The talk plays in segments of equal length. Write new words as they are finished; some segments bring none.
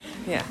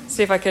Yeah,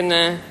 see if I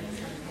can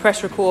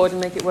press record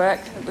and make it work.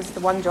 That was the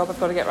one job I've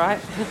got to get right.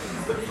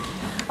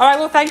 All right,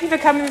 well, thank you for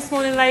coming this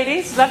morning,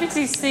 ladies. It's lovely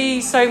to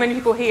see so many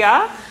people here.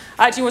 I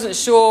actually wasn't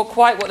sure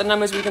quite what the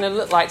numbers were going to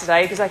look like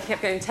today because I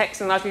kept getting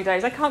texts in the last few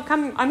days. I can't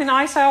come, I'm in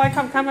ISO, I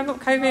can't come, I've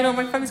got COVID, or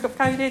my phone's got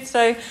COVID.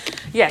 So,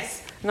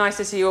 yes, nice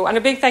to see you all. And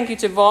a big thank you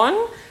to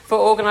Von for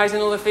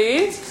organising all the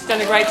food. She's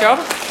done a great job.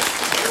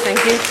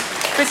 Thank you.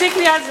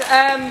 Particularly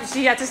as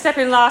she had to step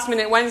in last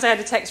minute. Wednesday I had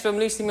a text from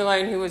Lucy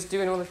Malone, who was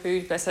doing all the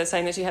food, bless her,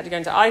 saying that she had to go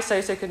into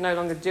ISO, so could no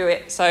longer do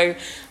it. So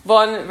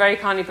Von very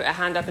kindly put her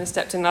hand up and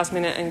stepped in last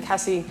minute, and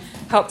Cassie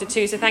helped her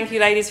too. So thank you,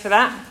 ladies, for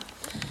that.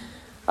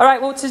 All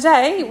right, well,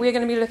 today we're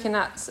going to be looking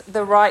at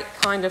the right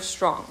kind of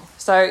strong.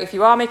 So if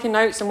you are making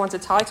notes and want a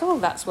title,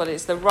 that's what it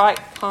is, the right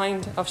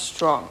kind of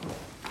strong.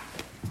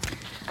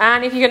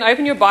 And if you can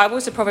open your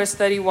Bibles to Proverbs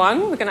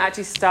 31, we're going to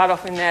actually start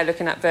off in there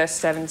looking at verse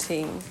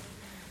 17.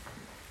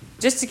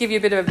 Just to give you a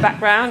bit of a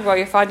background while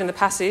you're finding the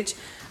passage,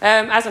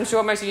 as I'm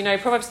sure most of you know,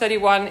 Proverbs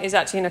 31 is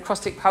actually an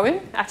acrostic poem,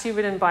 actually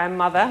written by a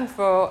mother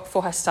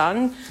for her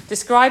son,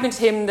 describing to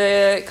him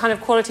the kind of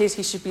qualities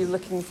he should be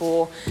looking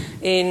for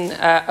in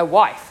a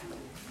wife.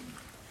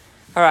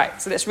 All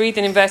right, so let's read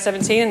then in verse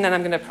 17, and then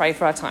I'm going to pray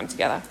for our time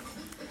together.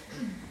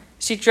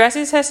 She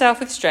dresses herself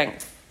with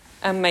strength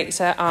and makes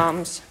her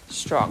arms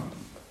strong.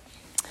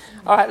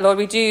 All right, Lord,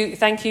 we do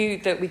thank you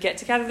that we get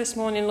together this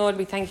morning, Lord.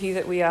 We thank you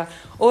that we are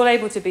all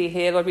able to be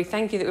here, Lord. We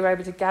thank you that we're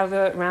able to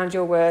gather around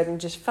your word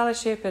and just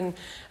fellowship and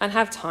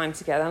have time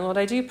together. And Lord,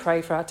 I do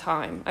pray for our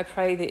time. I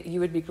pray that you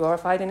would be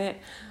glorified in it.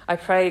 I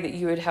pray that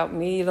you would help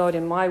me, Lord,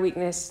 in my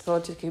weakness,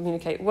 Lord, to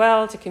communicate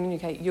well, to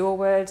communicate your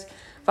words.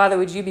 Father,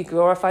 would you be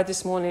glorified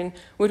this morning?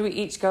 Would we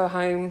each go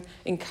home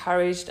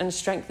encouraged and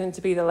strengthened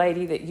to be the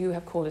lady that you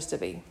have called us to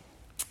be?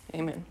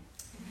 Amen.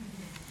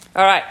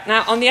 All right,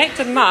 now on the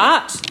 8th of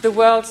March, the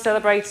world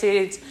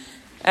celebrated,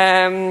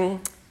 what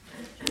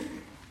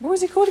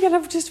was it called again?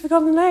 I've just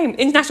forgotten the name.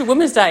 International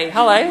Women's Day.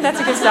 Hello,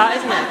 that's a good start,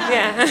 isn't it?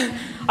 Yeah.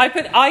 I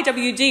put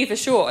IWD for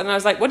short, and I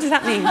was like, what does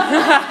that mean?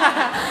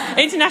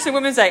 International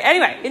Women's Day.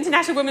 Anyway,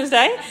 International Women's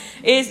Day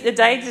is a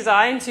day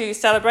designed to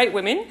celebrate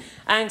women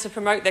and to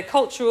promote their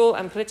cultural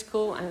and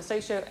political and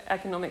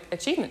socio-economic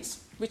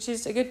achievements, which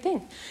is a good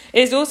thing.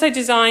 It is also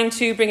designed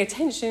to bring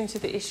attention to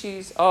the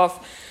issues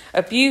of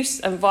abuse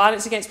and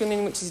violence against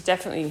women, which is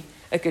definitely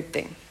a good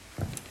thing.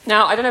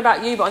 Now, I don't know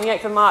about you, but on the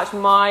 8th of March,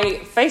 my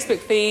Facebook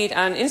feed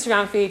and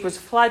Instagram feed was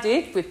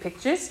flooded with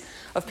pictures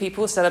of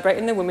people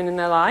celebrating the women in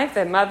their life,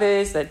 their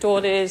mothers, their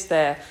daughters,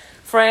 their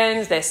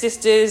friends, their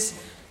sisters,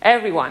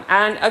 everyone.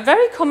 And a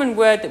very common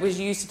word that was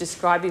used to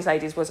describe these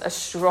ladies was a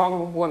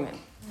strong woman.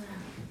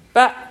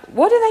 But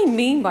what do they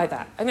mean by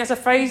that? I mean, it's a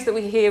phrase that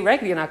we hear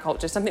regularly in our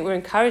culture. Something we're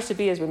encouraged to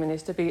be as women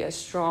is to be a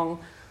strong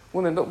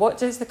woman. But what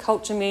does the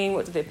culture mean?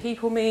 What do the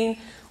people mean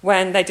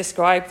when they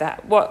describe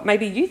that? What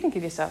maybe you think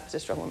of yourself as a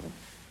strong woman?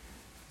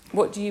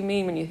 What do you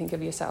mean when you think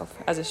of yourself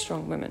as a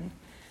strong woman?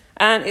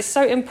 And it's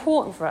so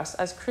important for us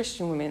as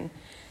Christian women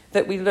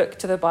that we look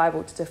to the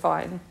Bible to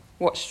define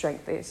what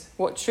strength is,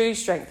 what true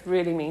strength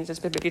really means as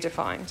biblically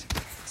defined.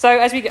 So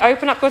as we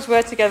open up God's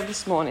word together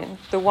this morning,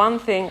 the one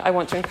thing I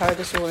want to encourage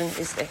us all in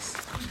is this.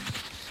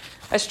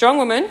 A strong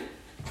woman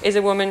is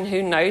a woman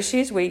who knows she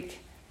is weak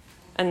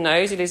and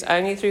knows it is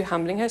only through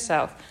humbling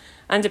herself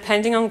and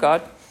depending on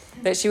God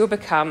that she will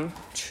become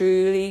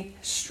truly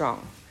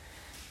strong.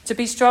 To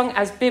be strong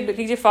as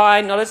biblically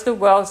defined, not as the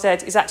world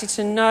said, is actually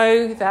to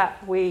know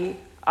that we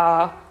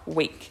are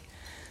weak.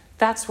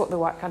 That's what the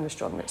right kind of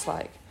strong looks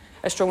like.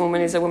 A strong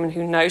woman is a woman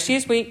who knows she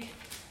is weak,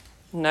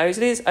 knows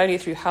it is only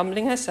through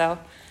humbling herself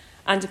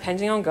and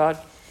depending on God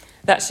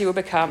that she will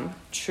become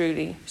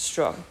truly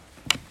strong.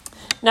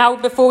 Now,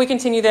 before we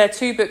continue, there are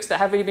two books that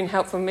have really been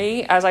helpful for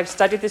me as I've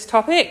studied this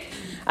topic,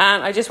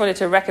 and I just wanted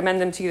to recommend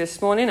them to you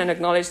this morning and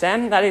acknowledge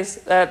them. That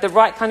is The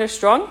Right Kind of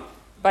Strong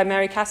by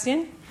Mary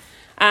Cassian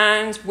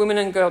and Woman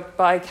and God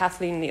by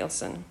Kathleen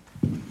Nielsen.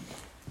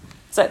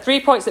 So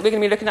 3 points that we're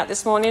going to be looking at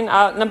this morning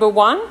are, number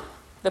 1,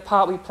 the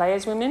part we play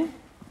as women.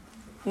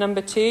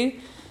 Number 2,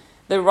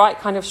 the right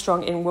kind of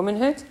strong in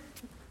womanhood.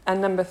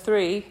 And number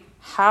 3,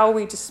 how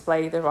we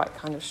display the right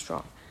kind of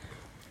strong.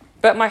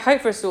 But my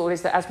hope for us all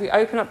is that as we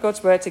open up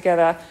God's word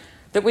together,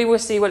 that we will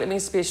see what it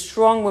means to be a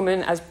strong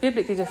woman as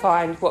biblically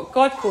defined, what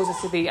God calls us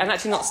to be, and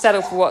actually not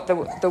settle for what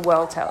the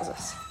world tells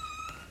us.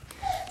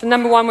 So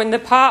number 1, when the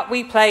part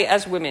we play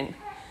as women.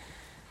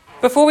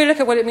 Before we look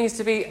at what it means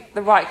to be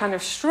the right kind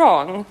of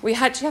strong, we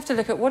actually have to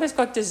look at what has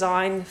God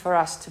designed for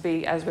us to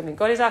be as women.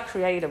 God is our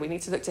creator. We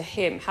need to look to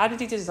him. How did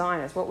he design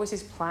us? What was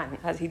his plan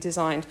as he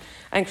designed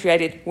and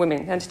created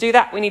women? And to do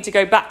that, we need to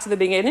go back to the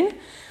beginning.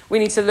 We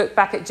need to look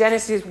back at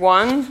Genesis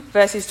 1,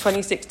 verses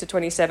 26 to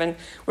 27.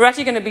 We're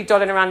actually going to be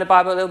dotting around the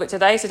Bible a little bit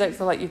today, so don't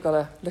feel like you've got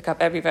to look up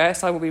every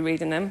verse. I will be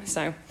reading them.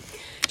 So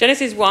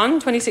Genesis 1,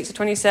 26 to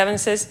 27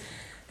 says,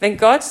 "Then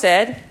God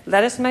said,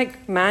 'Let us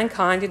make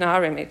mankind in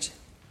our image,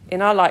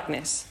 in our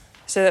likeness,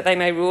 so that they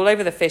may rule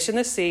over the fish in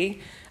the sea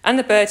and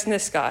the birds in the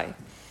sky,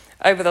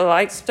 over the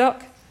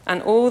livestock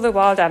and all the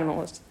wild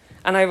animals,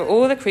 and over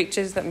all the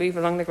creatures that move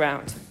along the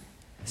ground.'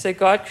 So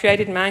God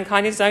created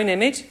mankind in his own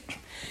image.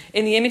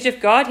 In the image of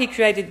God, he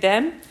created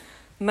them.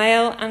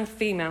 Male and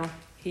female,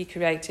 he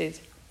created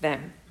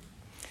them.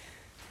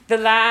 The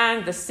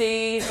land, the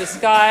seas, the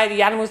sky,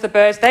 the animals, the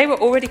birds, they were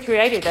already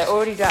created. They're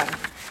already done.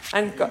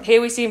 And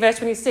here we see in verse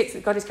 26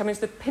 that God is coming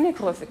to the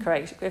pinnacle of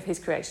his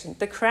creation,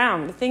 the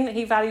crown, the thing that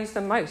he values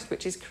the most,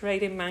 which is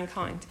creating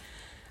mankind.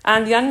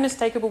 And the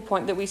unmistakable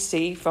point that we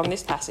see from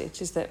this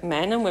passage is that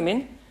men and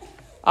women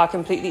are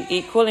completely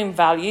equal in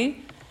value,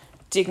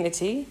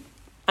 dignity,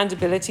 and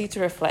ability to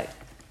reflect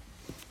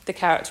the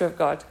character of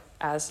God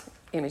as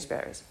image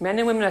bearers. Men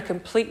and women are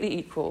completely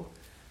equal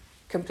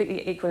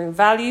in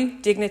value,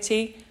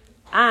 dignity,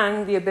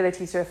 and the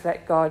ability to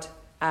reflect God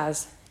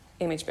as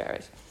image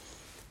bearers.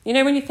 You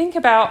know, when you think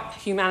about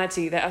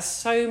humanity, there are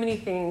so many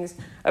things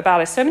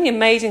about us, so many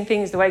amazing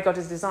things the way God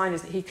has designed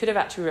us that he could have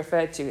actually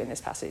referred to in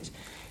this passage.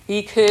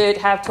 He could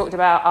have talked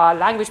about our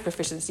language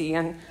proficiency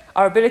and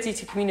our ability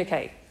to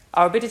communicate,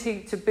 our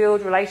ability to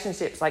build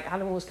relationships like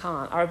animals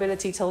can't, our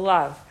ability to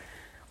love,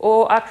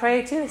 or our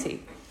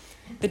creativity,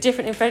 the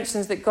different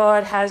inventions that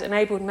God has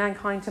enabled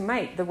mankind to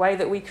make, the way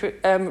that we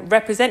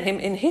represent him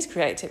in his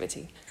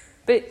creativity.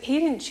 But he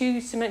didn't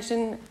choose to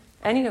mention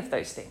any of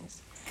those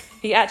things.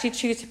 He actually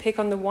chose to pick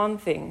on the one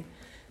thing.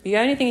 The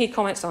only thing he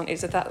comments on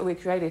is that we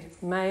created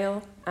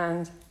male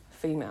and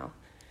female.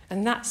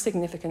 And that's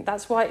significant.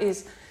 That's why it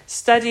is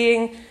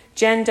studying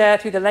gender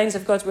through the lens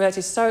of God's words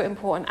is so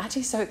important,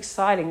 actually so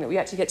exciting that we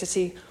actually get to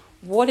see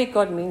what did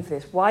God mean for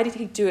this? Why did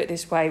he do it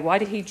this way? Why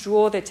did he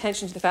draw the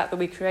attention to the fact that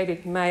we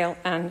created male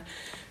and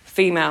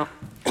female?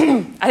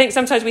 I think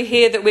sometimes we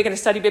hear that we're going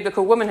to study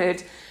biblical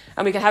womanhood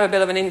and we can have a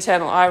bit of an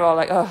internal eye roll,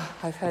 like, oh,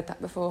 I've heard that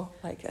before.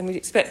 And we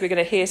expect we're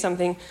going to hear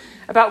something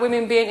about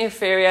women being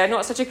inferior,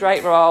 not such a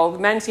great role,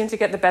 men seem to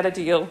get the better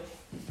deal,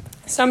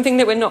 something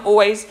that we're not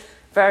always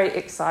very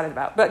excited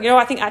about. But,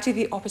 I think actually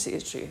the opposite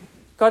is true.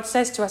 God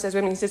says to us as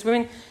women, he says,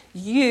 women,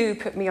 you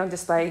put me on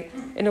display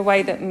in a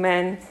way that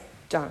men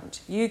don't.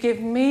 You give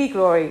me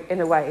glory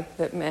in a way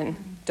that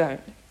men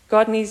don't.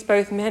 God needs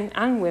both men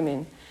and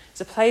women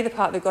to play the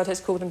part that God has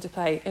called them to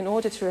play in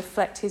order to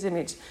reflect his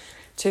image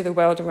to the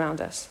world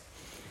around us.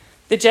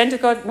 The gender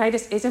God made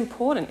us is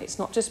important. It's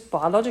not just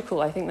biological.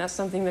 I think that's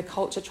something the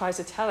culture tries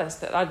to tell us,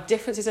 that our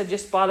differences are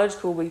just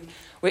biological.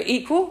 We're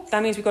equal.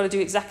 That means we've got to do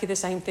exactly the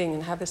same thing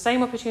and have the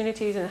same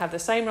opportunities and have the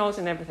same roles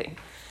and everything.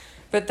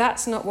 But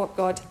that's not what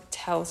God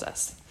tells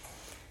us.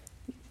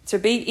 To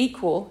be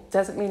equal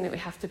doesn't mean that we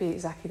have to be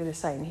exactly the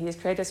same. He has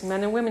created us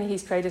men and women.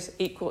 He's created us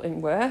equal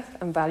in worth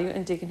and value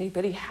and dignity,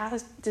 but he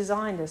has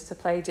designed us to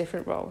play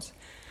different roles.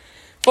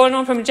 Following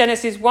on from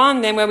Genesis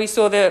 1, then, where we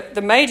saw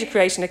the major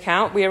creation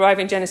account, we arrive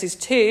in Genesis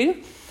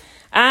 2,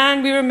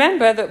 and we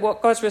remember that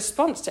what God's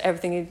response to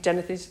everything in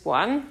Genesis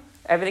 1,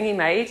 everything he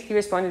made, he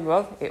responded,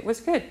 well, it was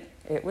good.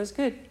 It was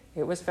good.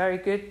 It was very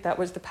good. That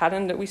was the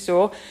pattern that we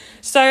saw.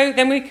 So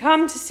then we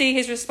come to see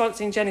his response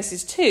in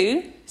Genesis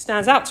 2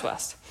 stands out to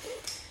us.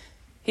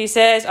 He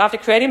says, after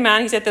creating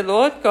man, he said, the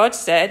Lord God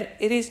said,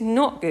 it is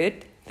not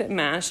good that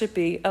man should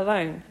be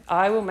alone.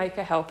 I will make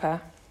a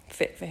helper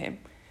fit for him.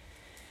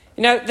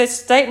 The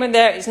statement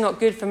there, it's not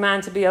good for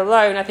man to be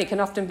alone, I think can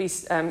often be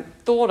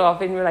thought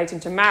of in relating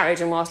to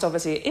marriage. And whilst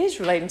obviously it is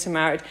relating to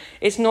marriage,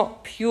 it's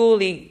not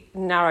purely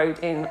narrowed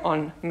in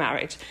on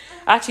marriage.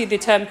 Actually, the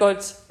term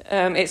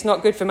it's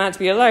not good for man to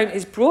be alone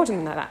is broader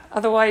than that.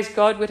 Otherwise,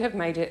 God would have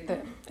made it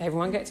that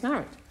everyone gets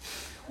married.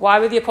 Why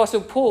would the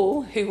Apostle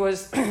Paul, who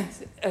was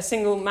a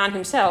single man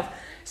himself,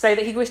 say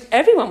that he wished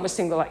everyone was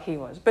single like he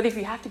was? But if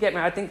you have to get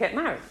married, then get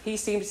married. He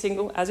seemed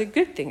single as a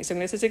good thing.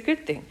 Singleness is a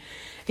good thing.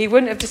 He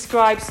wouldn't have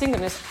described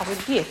singleness as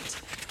a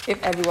gift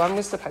if everyone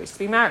was supposed to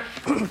be married.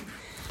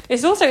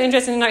 It's also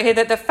interesting to note here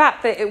that the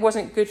fact that it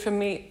wasn't good for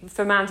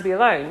man to be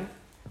alone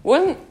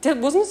wasn't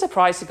a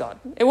surprise to God.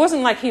 It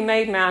wasn't like he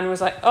made man and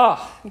was like,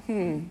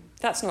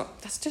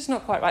 that's just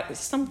not quite right. There's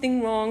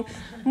something wrong.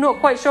 I'm not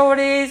quite sure what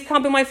it is.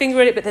 Can't put my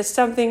finger in it, but there's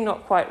something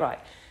not quite right.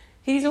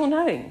 He's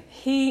all-knowing.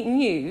 He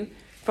knew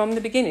from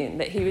the beginning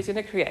that he was going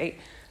to create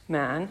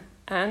man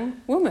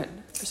and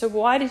woman. So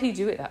why did he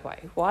do it that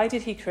way? Why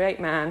did he create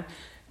man,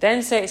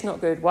 then say it's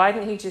not good? Why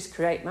didn't he just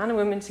create man and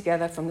woman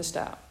together from the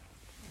start?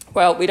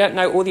 Well, we don't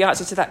know all the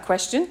answers to that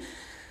question.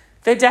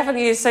 There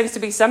definitely seems to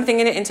be something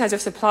in it in terms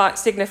of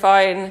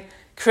signifying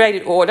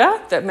created order,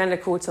 that men are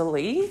called to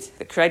lead,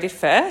 that created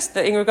first,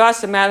 that in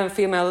regards to male and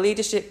female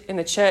leadership in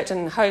the church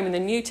and home in the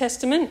New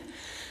Testament,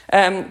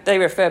 they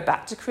refer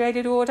back to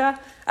created order.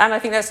 And I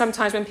think that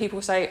sometimes when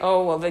people say,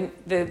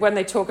 when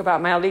they talk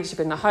about male leadership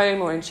in the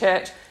home or in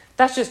church,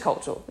 that's just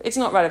cultural. It's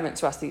not relevant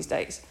to us these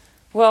days.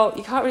 Well,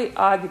 you can't really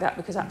argue that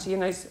because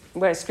actually,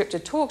 where Scripture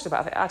talks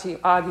about it, actually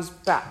argues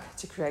back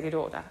to created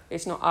order.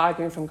 It's not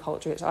arguing from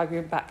culture, it's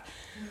arguing back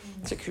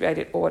to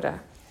created order.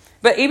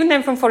 But even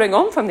then, from following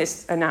on from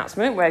this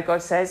announcement, where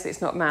God says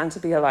it's not man to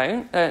be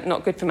alone,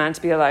 not good for man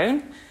to be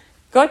alone,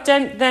 God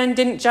then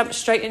didn't jump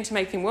straight into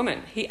making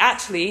woman. He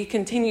actually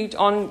continued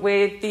on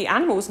with the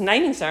animals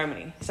naming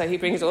ceremony. So he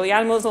brings all the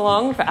animals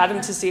along for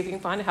Adam to see if he can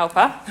find a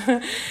helper.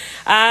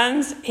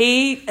 And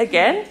he,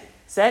 again,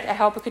 said a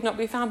helper could not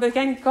be found. But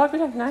again, God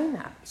would have known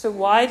that. So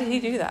why did he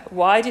do that?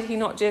 Why did he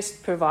not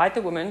just provide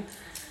the woman?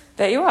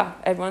 There you are.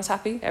 Everyone's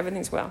happy.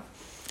 Everything's well.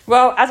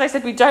 Well, as I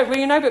said, we don't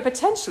really know, but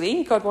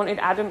potentially God wanted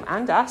Adam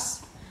and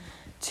us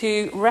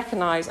to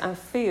recognize and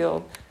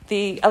feel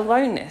the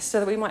aloneness so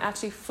that we might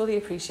actually fully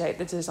appreciate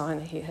the design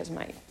that he has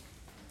made.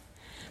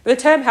 But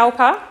the term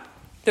helper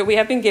that we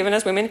have been given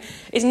as women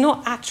is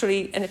not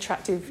actually an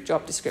attractive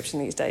job description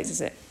these days,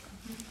 is it?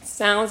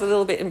 Sounds a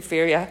little bit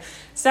inferior.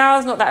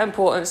 Sounds not that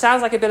important.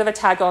 Sounds like a bit of a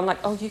tag on, like,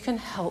 oh, you can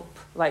help.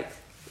 Like,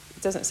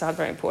 it doesn't sound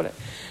very important.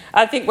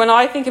 I think when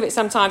I think of it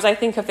sometimes, I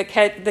think of the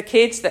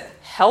kids that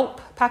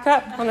help pack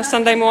up on a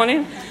Sunday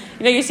morning.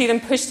 You know, you see them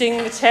pushing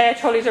the chair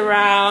trolleys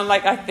around.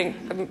 Like, I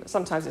think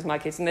sometimes it's my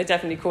kids, and they're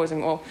definitely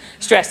causing more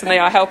stress than they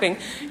are helping.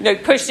 You know,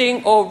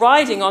 pushing or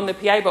riding on the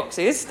PA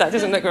boxes. That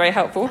doesn't look very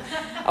helpful.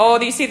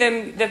 Or you see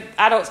them, the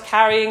adults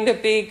carrying the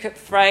big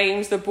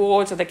frames, the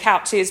boards, or the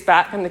couches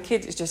back, and the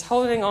kid is just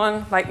holding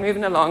on, like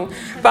moving along.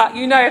 But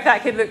you know, if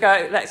that kid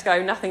lets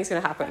go, nothing's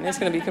going to happen. It's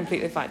going to be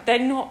completely fine. They're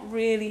not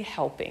really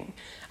helping.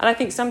 And I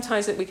think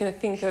sometimes that we can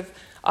think of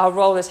our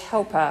role as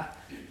helper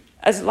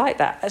as like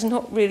that, as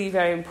not really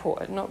very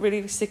important, not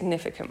really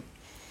significant.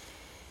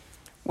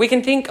 We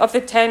can think of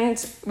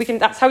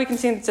that's how we can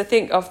seem to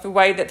think of the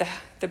way that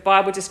the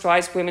Bible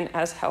describes women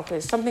as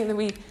helpers, something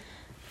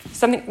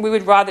we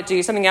would rather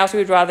do, something else we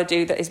would rather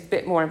do that is a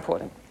bit more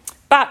important.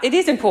 But it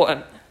is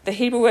important. The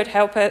Hebrew word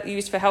helper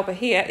used for helper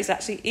here is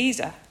actually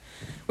ezer,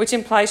 which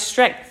implies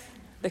strength,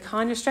 the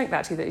kind of strength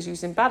actually that is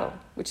used in battle,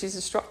 which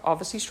is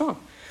obviously strong.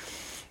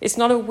 It's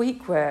not a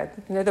weak word.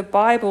 You know, the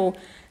Bible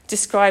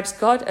describes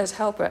God as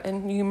helper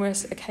in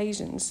numerous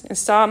occasions. In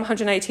Psalm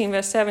 118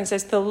 verse 7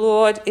 says, "The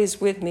Lord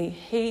is with me.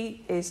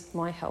 He is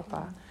my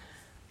helper."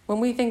 When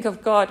we think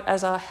of God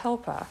as our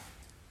helper,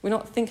 we're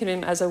not thinking of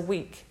him as a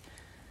weak,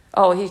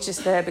 oh, he's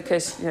just there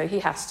because, you know, he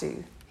has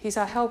to. He's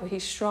our helper.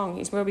 He's strong.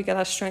 He's where we get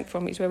our strength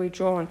from. He's where we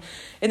draw on.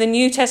 In the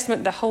New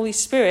Testament, the Holy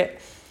Spirit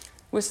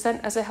was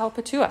sent as a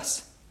helper to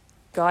us,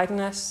 guiding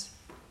us,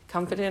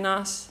 comforting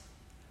us,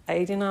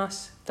 aiding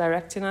us,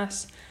 directing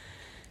us.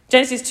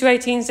 Genesis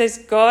 2:18 says,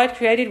 God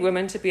created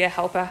woman to be a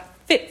helper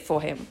fit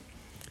for him.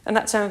 And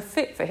that term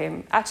fit for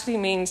him actually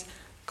means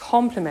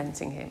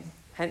complementing him.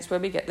 Hence where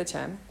we get the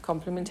term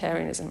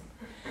complementarianism.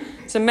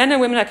 So men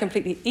and women are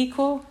completely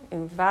equal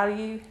in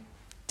value,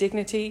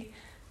 dignity,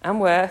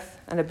 and worth,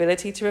 and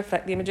ability to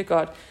reflect the image of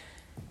God.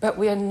 But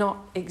we are not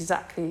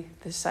exactly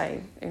the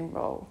same in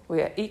role.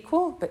 We are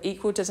equal, but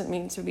equal doesn't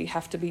mean we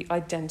have to be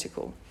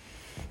identical.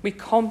 We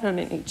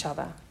complement each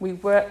other. We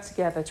work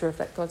together to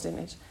reflect God's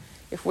image.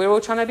 If we're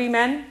all trying to be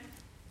men,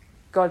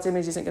 God's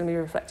image isn't going to be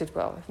reflected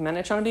well. If men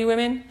are trying to be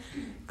women,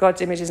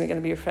 God's image isn't going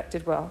to be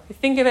reflected well. You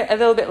think of it a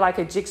little bit like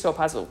a jigsaw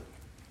puzzle.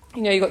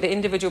 You know, you've got the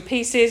individual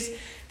pieces.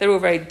 They're all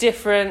very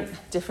different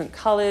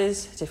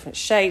colours, different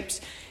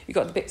shapes. You've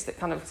got the bits that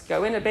kind of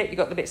go in a bit. You've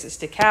got the bits that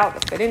stick out,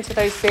 that fit into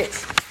those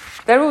bits.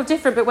 They're all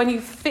different, but when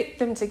you fit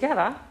them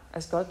together,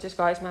 as God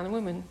describes man and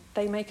woman,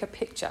 they make a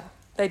picture.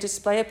 They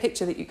display a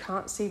picture that you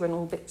can't see when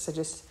all bits are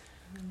just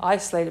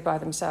isolated by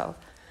themselves.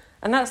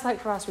 And that's like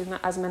for us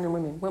as men and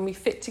women. When we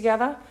fit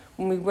together,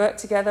 when we work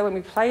together, when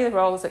we play the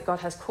roles that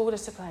God has called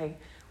us to play,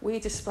 we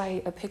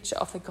display a picture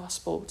of the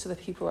gospel to the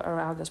people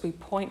around us. We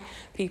point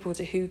people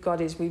to who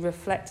God is. We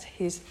reflect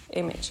his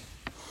image.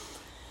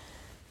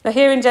 Now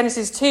here in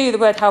Genesis 2, the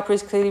word helper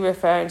is clearly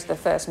referring to the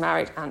first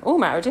marriage and all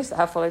marriages that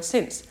have followed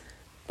since.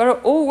 But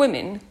are all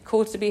women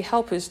called to be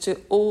helpers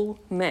to all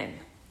men?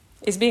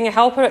 Is being a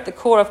helper at the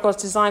core of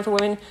God's design for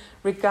women,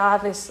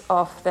 regardless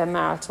of their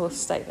marital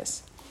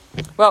status?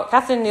 Well,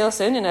 Catherine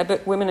Nielsen, in her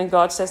book Women and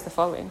God, says the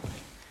following.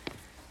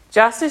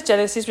 Just as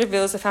Genesis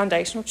reveals the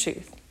foundational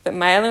truth that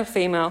male and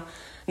female,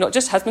 not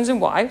just husbands and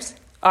wives,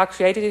 are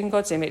created in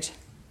God's image,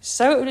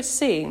 so it would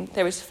seem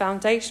there is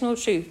foundational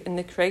truth in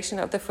the creation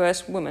of the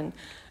first woman,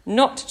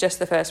 not just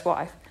the first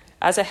wife,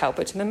 as a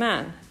helper to the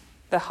man.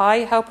 The high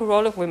helper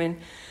role of women,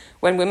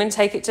 when women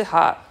take it to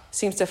heart,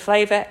 seems to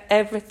flavour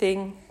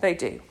everything they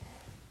do.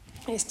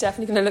 It's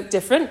definitely going to look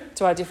different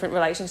to our different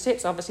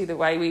relationships. Obviously, the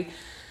way we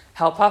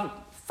help our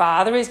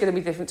father is going to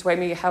be different to the way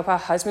we help our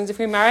husbands if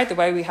we're married. The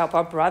way we help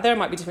our brother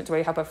might be different to the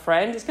way we help a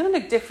friend. It's going to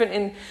look different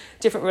in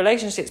different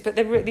relationships. But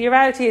the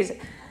reality is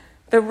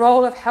the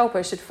role of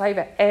helper should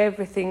flavour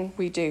everything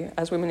we do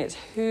as women. It's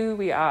who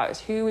we are.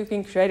 It's who we've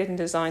been created and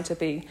designed to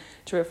be,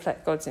 to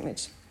reflect God's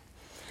image.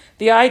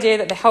 The idea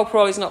that the helper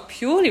role is not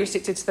purely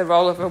restricted to the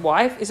role of a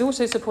wife is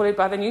also supported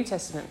by the New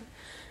Testament.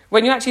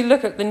 When you actually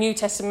look at the New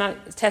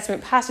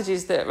Testament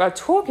passages that are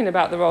talking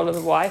about the role of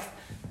a wife,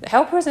 the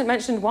helper isn't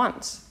mentioned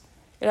once.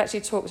 It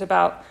actually talks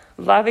about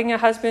loving a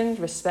husband,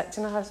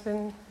 respecting a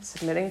husband,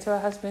 submitting to a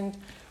husband,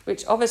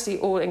 which obviously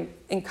all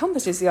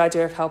encompasses the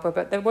idea of helper,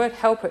 but the word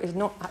helper is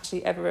not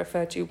actually ever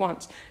referred to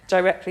once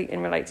directly in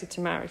related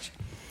to marriage.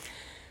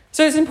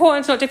 So it's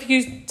important not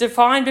to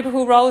define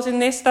biblical roles in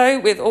this, though,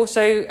 with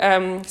also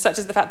such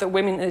as the fact that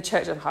women in the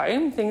church and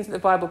home, things that the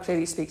Bible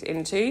clearly speaks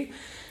into.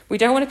 We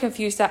don't want to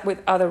confuse that with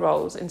other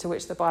roles into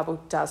which the Bible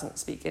doesn't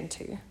speak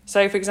into.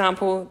 So, for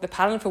example, the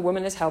pattern for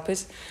women as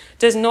helpers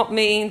does not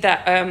mean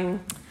that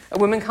a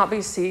woman can't be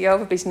CEO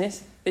of a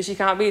business, that she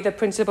can't be the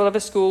principal of a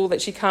school,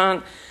 that she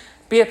can't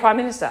be a prime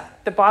minister.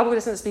 The Bible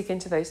doesn't speak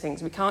into those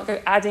things. We can't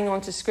go adding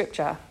on to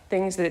Scripture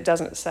things that it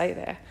doesn't say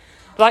there.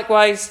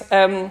 Likewise,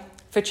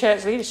 for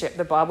church leadership,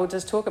 the Bible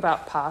does talk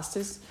about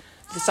pastors,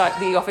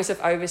 the office of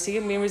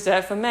overseer being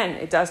reserved for men.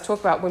 It does talk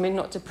about women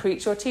not to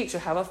preach or teach or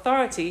have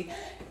authority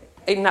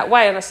in that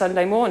way on a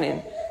Sunday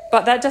morning.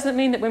 But that doesn't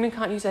mean that women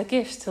can't use their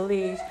gifts to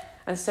lead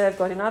and serve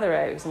God in other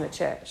areas in the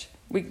church.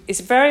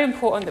 It's very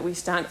important that we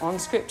stand on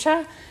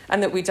Scripture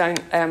and that we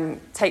don't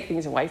take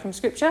things away from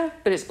Scripture,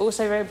 but it's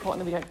also very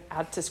important that we don't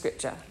add to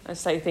Scripture and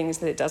say things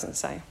that it doesn't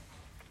say.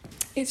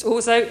 It's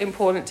also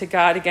important to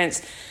guard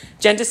against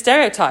gender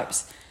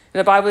stereotypes.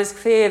 The Bible is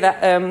clear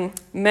that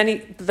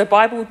the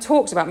Bible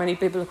talks about many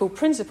biblical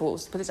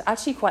principles, but it's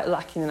actually quite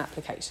lacking in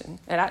application.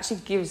 It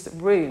actually gives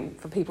room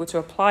for people to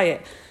apply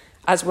it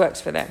as works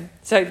for them.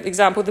 So, for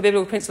example, the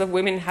biblical principle of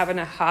women having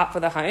a heart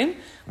for the home.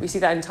 We see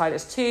that in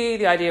Titus 2,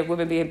 the idea of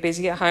women being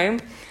busy at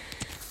home.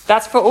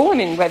 That's for all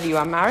women, whether you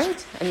are married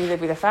and you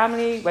live with a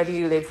family, whether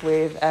you live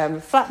with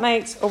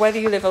flatmates, or whether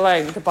you live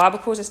alone. The Bible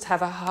calls us to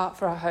have a heart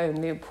for a home,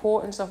 the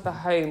importance of the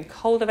home,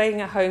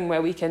 cultivating a home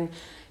where we can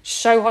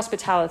show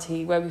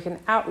hospitality, where we can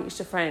outreach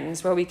to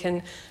friends, where we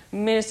can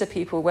minister to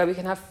people, where we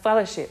can have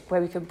fellowship, where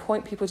we can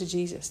point people to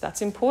Jesus.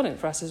 That's important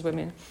for us as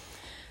women.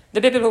 The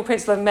biblical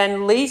principle of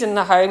men leading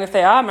the home, if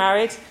they are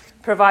married,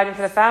 providing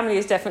for the family,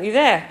 is definitely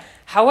there.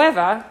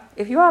 However,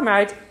 if you are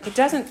married, it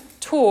doesn't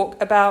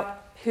talk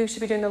about who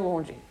should be doing the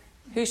laundry,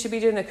 who should be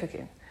doing the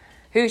cooking,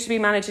 who should be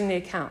managing the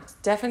accounts.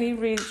 Definitely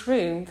leaves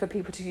room for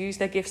people to use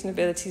their gifts and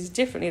abilities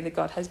differently that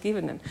God has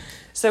given them.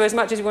 So as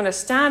much as we want to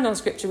stand on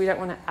Scripture, we don't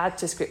want to add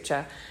to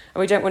Scripture.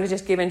 And we don't want to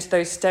just give in to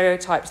those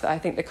stereotypes that I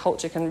think the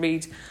culture can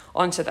read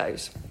onto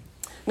those.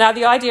 Now,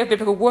 the idea of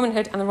biblical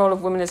womanhood and the role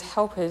of women as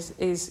helpers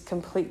is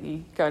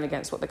completely going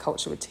against what the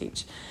culture would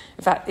teach.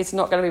 In fact, it's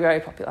not going to be very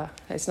popular.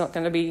 It's not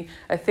going to be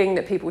a thing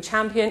that people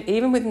champion.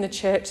 Even within the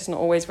church, it's not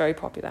always very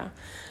popular.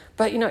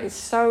 But, it's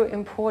so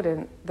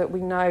important that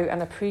we know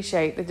and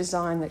appreciate the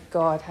design that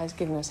God has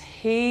given us.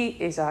 He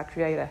is our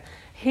creator.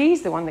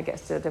 He's the one that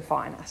gets to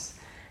define us.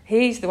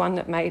 He's the one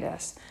that made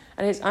us.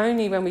 And it's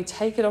only when we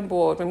take it on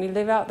board, when we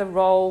live out the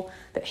role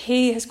that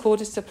he has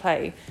called us to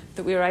play,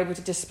 that we are able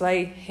to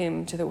display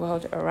him to the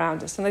world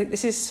around us. And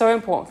this is so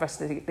important for us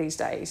these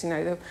days.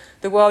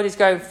 The world is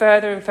going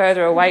further and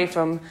further away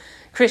from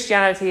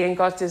Christianity and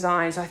God's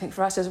design. So I think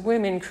for us as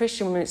women,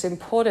 Christian women, it's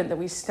important that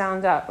we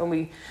stand up and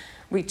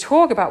we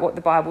talk about what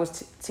the Bible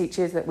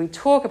teaches, that we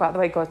talk about the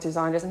way God's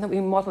designed us, and that we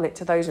model it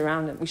to those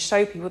around us. We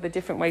show people the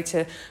different way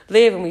to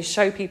live, and we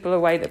show people a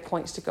way that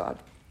points to God.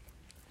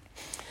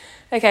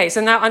 Okay,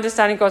 so now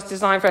understanding God's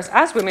design for us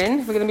as women,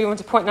 we're going to move on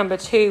to point number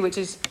 2, which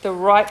is the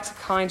right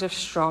kind of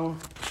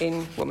strong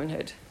in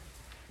womanhood.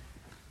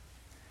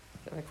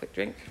 Have a quick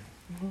drink.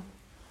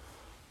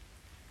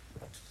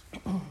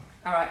 All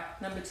right,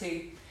 number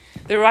 2,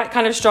 the right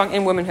kind of strong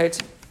in womanhood.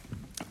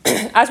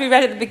 As we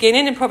read at the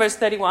beginning in Proverbs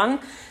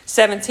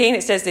 31:17,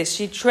 it says this: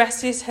 she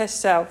dresses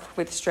herself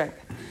with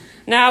strength.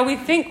 Now, we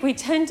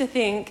tend to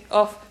think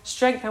of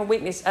strength and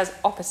weakness as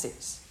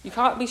opposites. You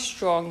can't be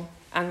strong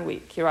and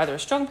weak. You're either a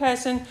strong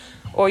person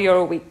or you're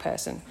a weak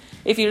person.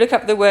 If you look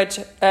up the word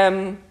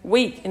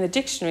weak in the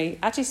dictionary, it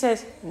actually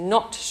says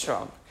not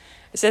strong.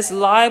 It says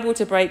liable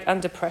to break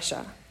under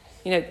pressure.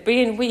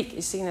 Being weak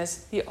is seen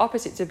as the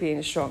opposite to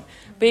being strong.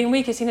 Being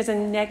weak is seen as a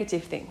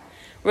negative thing,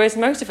 whereas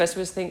most of us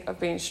would think of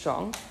being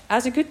strong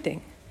as a good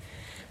thing.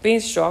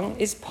 Being strong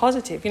is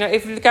positive.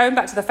 If we're going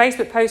back to the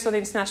Facebook post on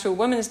International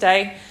Women's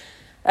Day,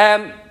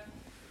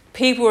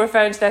 people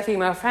referring to their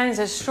female friends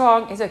as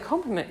strong is a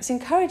compliment. It's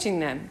encouraging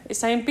them. It's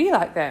saying, be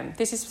like them.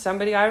 This is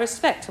somebody I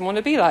respect and want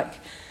to be like.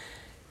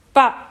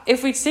 But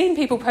if we'd seen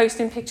people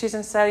posting pictures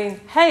and saying,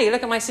 hey,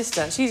 look at my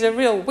sister, she's a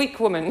real weak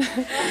woman,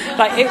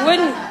 it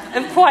wouldn't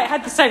have quite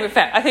had the same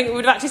effect. I think it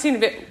would have actually seemed a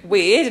bit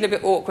weird and a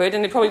bit awkward,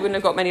 and it probably wouldn't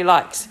have got many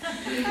likes.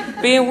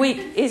 Being weak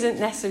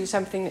isn't necessarily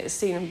something that is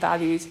seen and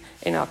valued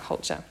in our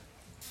culture.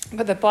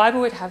 But the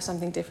Bible would have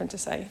something different to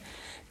say.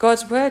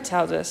 God's word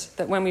tells us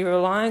that when we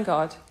rely on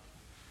God,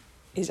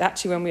 is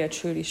actually when we are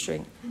truly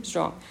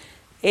strong.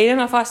 In and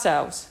of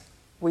ourselves,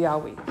 we are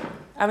weak.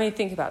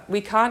 Think about it.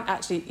 We can't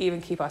actually even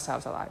keep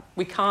ourselves alive.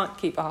 We can't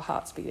keep our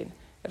hearts beating.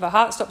 If our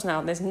heart stops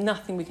now, there's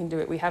nothing we can do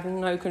it. We have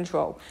no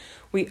control.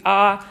 We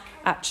are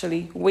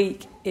actually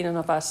weak in and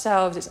of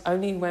ourselves. It's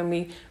only when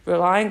we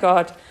rely on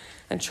God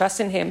and trust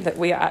in him that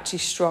we are actually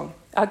strong.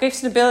 Our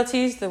gifts and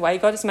abilities, the way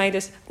God has made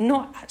us,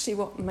 not actually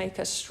what make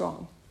us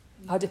strong.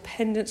 Our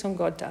dependence on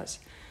God does.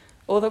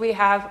 All that we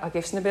have, our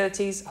gifts and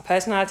abilities, our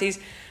personalities,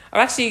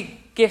 are actually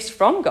gifts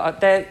from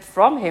God. They're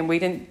from him. We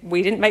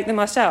didn't make them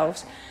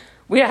ourselves.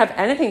 We don't have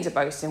anything to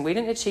boast in. We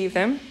didn't achieve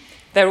them.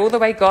 They're all the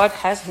way God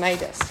has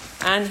made us.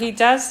 And he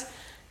does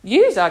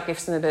use our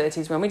gifts and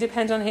abilities. When we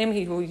depend on him,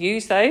 he will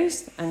use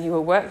those and he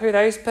will work through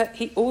those, but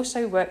he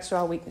also works through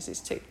our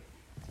weaknesses too.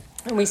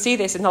 And we see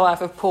this in the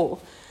life of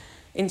Paul.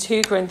 in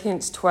 2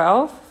 Corinthians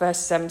 12, verse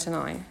 7 to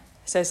 9.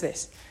 It says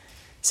this: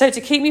 "So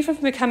to keep me from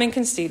becoming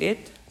conceited,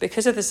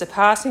 because of the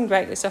surpassing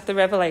greatness of the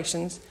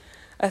revelations,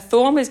 a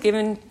thorn was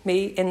given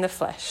me in the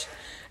flesh,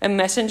 a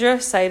messenger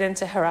of Satan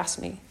to harass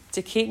me,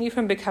 to keep me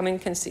from becoming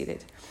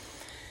conceited.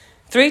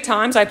 3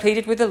 times I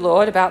pleaded with the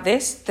Lord about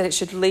this, that it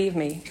should leave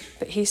me.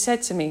 But he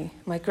said to me,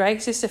 'My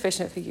grace is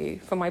sufficient for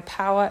you, for my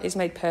power is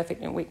made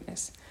perfect in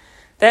weakness.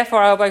 Therefore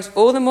I will boast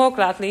all the more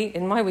gladly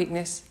in my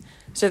weakness,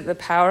 so that the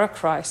power of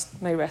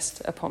Christ may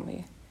rest upon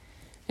me.'"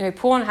 You know,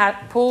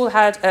 Paul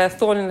had a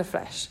thorn in the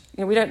flesh.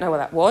 You know, we don't know what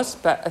that was,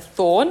 but a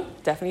thorn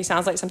definitely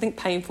sounds like something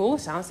painful,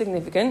 sounds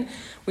significant.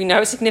 We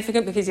know it's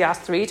significant because he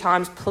asked 3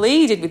 times,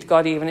 pleaded with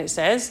God even, it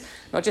says.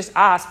 Not just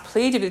asked,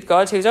 pleaded with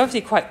God, who was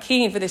obviously quite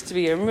keen for this to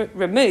be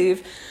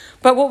removed.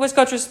 But what was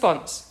God's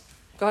response?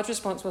 God's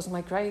response was,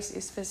 "My grace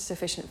is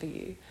sufficient for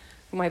you.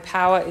 My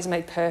power is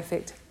made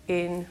perfect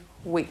in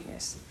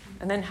weakness."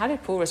 And then how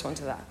did Paul respond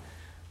to that?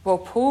 Well,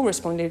 Paul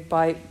responded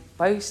by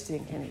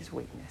boasting in his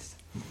weakness.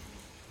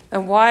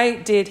 And why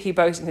did he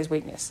boast in his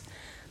weakness?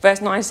 Verse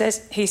 9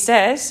 says, he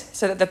says,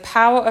 "So that the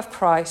power of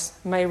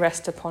Christ may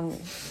rest upon me."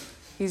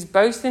 He's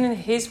boasting in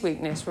his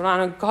weakness,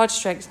 relying on God's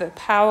strength, so that the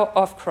power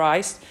of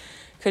Christ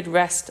could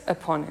rest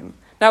upon him.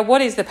 Now,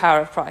 what is the power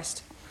of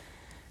Christ?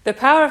 The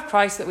power of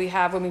Christ that we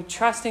have when we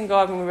trust in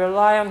God, when we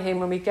rely on him,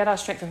 when we get our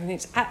strength from him,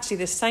 it's actually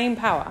the same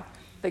power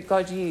that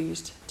God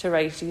used to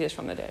raise Jesus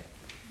from the dead.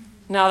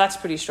 Now, that's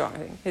pretty strong, I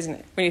think, isn't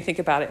it? When you think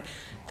about it.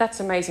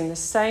 That's amazing. The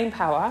same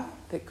power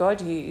that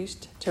God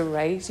used to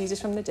raise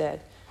Jesus from the dead,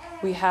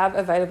 we have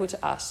available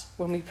to us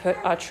when we put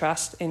our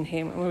trust in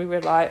him and when we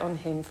rely on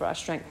him for our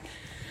strength.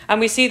 And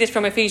we see this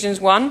from Ephesians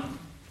 1.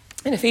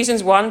 In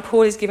Ephesians 1,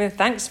 Paul is giving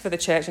thanks for the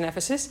church in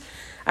Ephesus,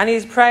 and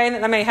he's praying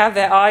that they may have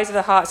their eyes of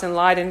their hearts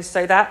enlightened,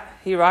 so that,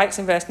 he writes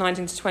in verse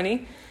 19 to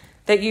 20,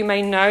 "that you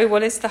may know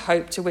what is the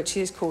hope to which he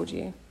has called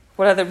you,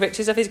 what are the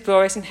riches of his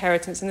glorious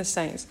inheritance in the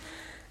saints,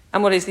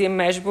 and what is the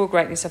immeasurable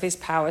greatness of his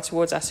power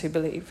towards us who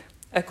believe,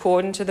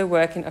 according to the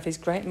working of his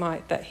great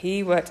might that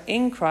he worked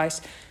in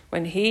Christ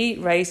when he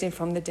raised him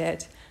from the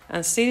dead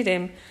and seated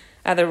him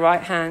at the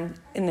right hand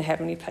in the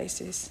heavenly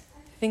places."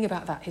 Think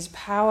about that. His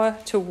power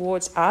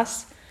towards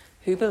us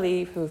who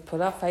believe, who have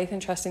put our faith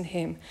and trust in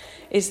him,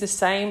 is the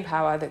same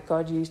power that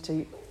God used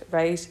to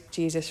raise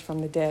Jesus from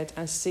the dead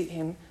and seat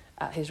him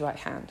at his right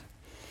hand.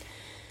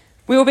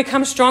 We will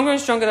become stronger and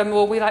stronger the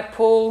more we, like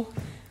Paul,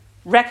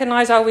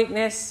 recognize our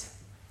weakness,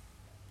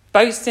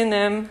 boast in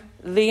them,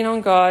 lean on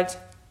God,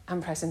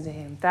 and press into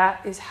him.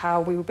 That is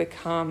how we will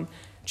become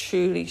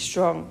truly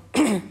strong.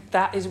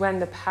 That is when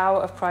the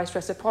power of Christ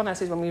rests upon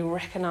us, is when we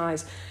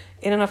recognize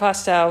in and of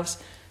ourselves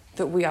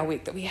that we are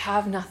weak, that we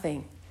have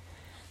nothing,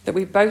 that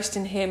we boast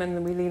in him and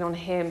then we lean on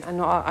him and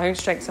not our own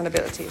strengths and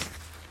abilities.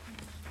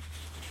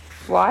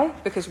 Why?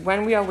 Because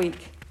when we are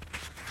weak,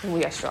 then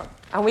we are strong.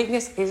 And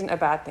weakness isn't a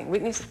bad thing.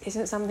 Weakness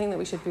isn't something that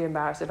we should be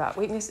embarrassed about.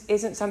 Weakness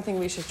isn't something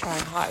we should try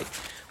and hide.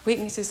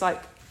 Weakness is,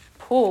 like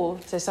Paul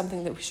says,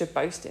 something that we should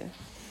boast in.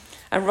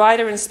 And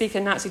writer and speaker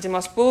Nancy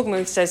DeMoss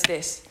Borgmuth says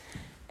this: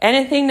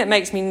 "Anything that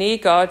makes me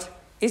need God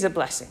is a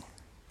blessing."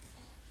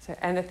 So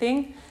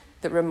anything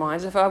that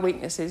reminds us of our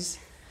weaknesses,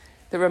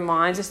 that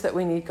reminds us that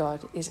we need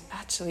God, is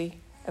actually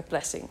a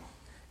blessing.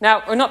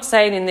 Now, we're not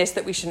saying in this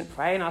that we shouldn't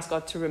pray and ask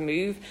God to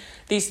remove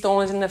these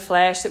thorns in the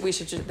flesh, that we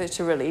should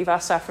to relieve our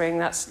suffering.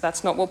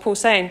 That's not what Paul's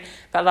saying.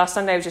 But last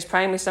Sunday I was just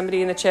praying with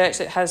somebody in the church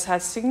that has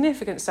had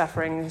significant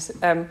sufferings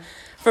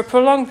for a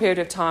prolonged period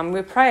of time.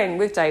 We're praying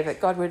with Dave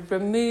that God would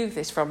remove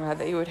this from her,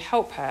 that he would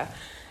help her.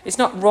 It's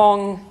not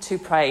wrong to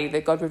pray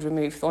that God would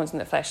remove thorns in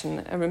the flesh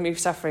and remove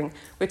suffering.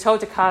 We're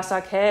told to cast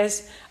our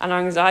cares and our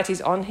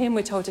anxieties on him.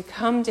 We're told to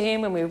come to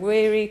him when we're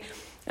weary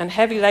and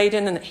heavy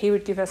laden, and that he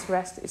would give us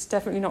rest. It's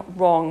definitely not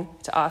wrong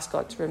to ask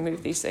God to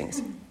remove these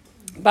things.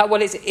 But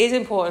what is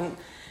important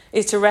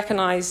is to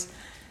recognise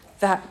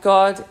that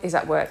God is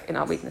at work in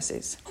our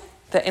weaknesses.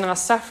 That in our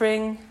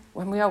suffering,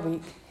 when we are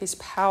weak, his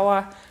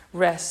power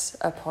rests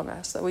upon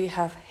us. That we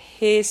have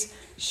his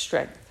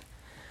strength.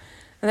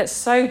 And that's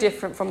so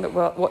different from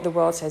what the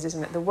world says,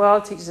 isn't it? The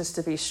world teaches us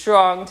to be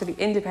strong, to be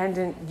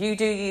independent. You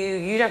do you.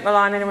 You don't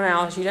rely on anyone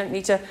else. You don't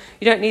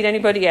need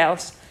anybody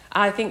else.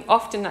 And I think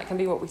often that can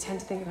be what we tend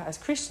to think about as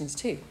Christians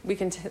too. We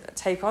can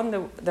take on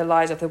the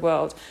lies of the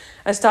world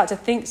and start to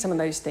think some of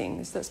those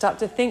things. That start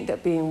to think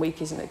that being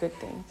weak isn't a good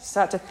thing.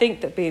 Start to think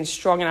that being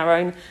strong in our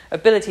own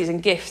abilities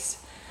and gifts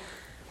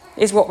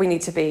is what we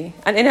need to be.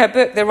 And in her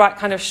book, The Right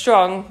Kind of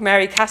Strong,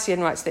 Mary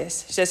Cassian writes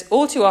this. She says,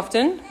 "All too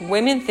often,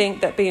 women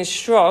think that being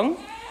strong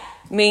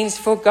means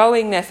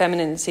foregoing their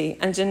femininity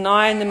and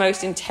denying the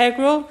most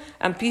integral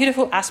and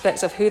beautiful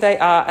aspects of who they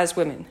are as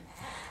women.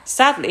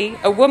 Sadly,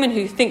 a woman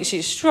who thinks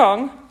she's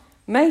strong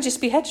may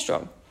just be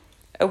headstrong.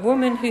 A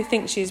woman who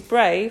thinks she's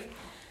brave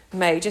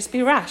may just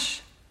be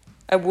rash.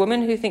 A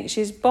woman who thinks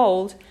she's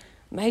bold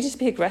may just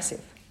be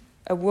aggressive.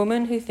 A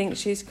woman who thinks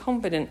she's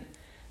confident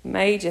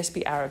may just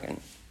be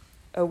arrogant.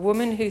 A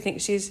woman who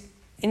thinks she's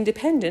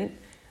independent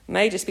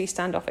may just be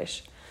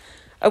standoffish.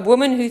 A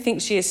woman who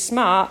thinks she is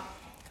smart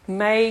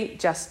may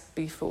just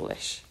be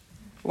foolish.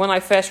 When I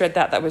first read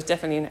that was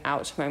definitely an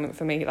ouch moment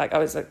for me. Like, I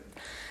was like,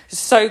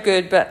 so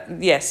good, but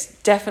yes,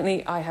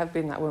 definitely I have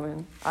been that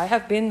woman. I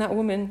have been that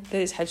woman that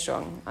is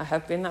headstrong. I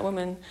have been that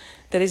woman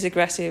that is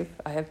aggressive.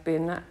 I have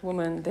been that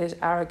woman that is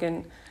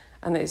arrogant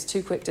and that is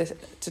too quick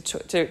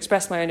to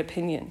express my own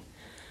opinion.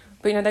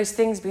 But, those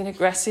things, being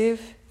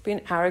aggressive,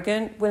 being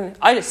arrogant, when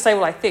I just say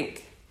what I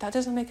think, that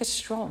doesn't make us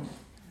strong,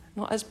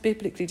 not as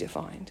biblically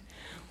defined.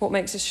 What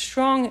makes us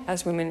strong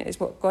as women is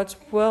what God's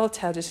word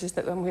tells us, is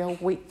that when we are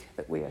weak,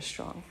 that we are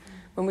strong.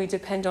 When we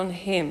depend on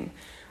him,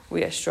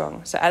 we are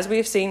strong. So as we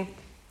have seen,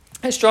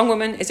 a strong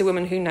woman is a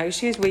woman who knows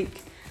she is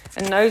weak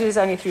and knows it is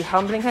only through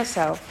humbling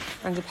herself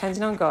and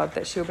depending on God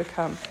that she'll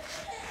become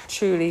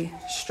truly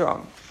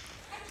strong.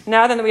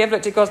 Now then that we have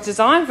looked at God's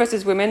design for us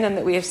as women and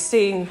that we have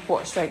seen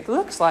what strength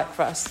looks like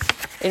for us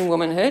in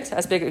womanhood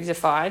as biblically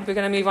defined, we're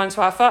going to move on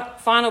to our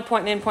final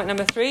point. Then point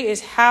number 3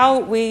 is how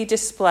we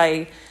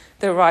display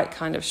the right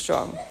kind of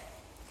strong.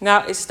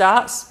 Now it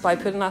starts by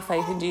putting our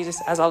faith in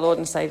Jesus as our Lord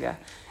and Saviour.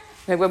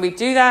 When we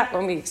do that,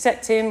 when we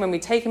accept him, when we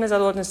take him as our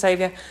Lord and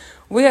Saviour,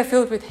 we are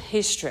filled with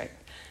his strength.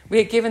 We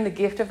are given the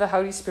gift of the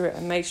Holy Spirit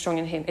and made strong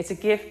in him. It's a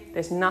gift.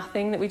 There's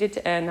nothing that we did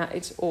to earn that.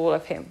 It's all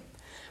of him.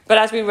 But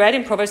as we read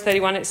in Proverbs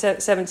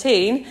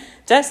 31:17,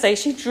 does say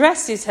she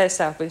dresses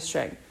herself with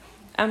strength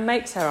and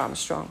makes her arms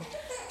strong.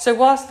 So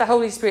whilst the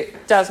Holy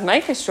Spirit does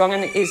make us strong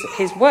and it is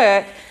his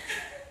work,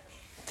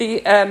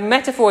 the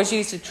metaphors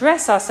used to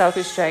dress ourselves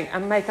with strength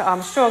and make our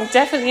arms strong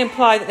definitely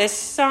imply that there's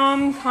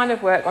some kind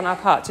of work on our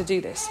part to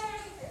do this.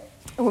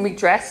 When we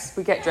dress,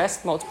 we get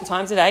dressed multiple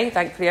times a day.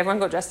 Thankfully, everyone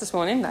got dressed this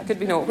morning. That could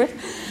be awkward.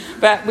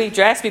 But we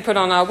dress, we put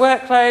on our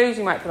work clothes,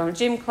 we might put on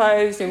gym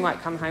clothes, we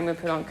might come home and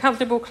put on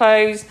comfortable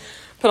clothes,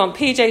 put on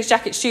PJs,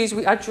 jackets, shoes.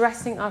 We are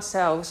dressing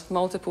ourselves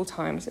multiple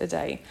times a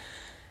day.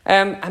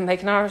 And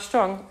making our arms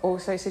strong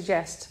also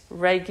suggests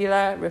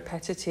regular,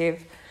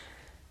 repetitive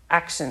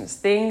actions,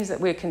 things that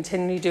we're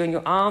continually doing.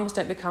 Your arms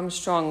don't become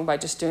strong by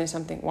just doing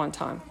something one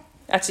time.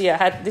 Actually, I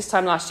had this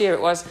time last year,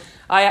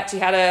 I actually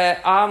had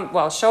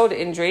a shoulder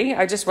injury.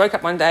 I just woke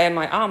up one day and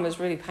my arm was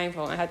really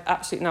painful and I had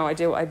absolutely no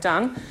idea what I'd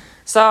done.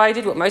 So I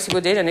did what most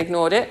people did and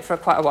ignored it for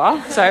quite a while.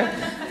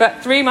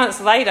 But 3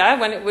 months later,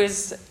 when it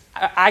was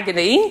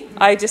agony,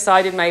 I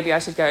decided maybe I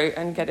should go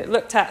and get it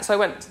looked at. So I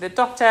went to the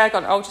doctor,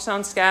 got an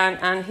ultrasound scan,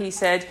 and he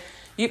said,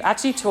 you've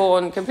actually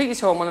completely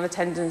torn one of the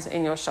tendons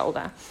in your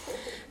shoulder.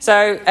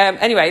 So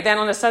anyway, then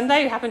on a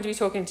Sunday, I happened to be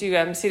talking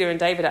to Celia and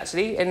David,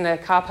 actually, in the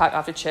car park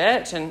after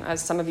church. And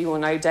as some of you will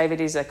know,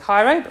 David is a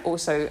chiro, but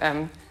also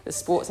a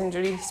sports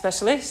injury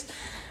specialist.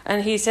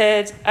 And he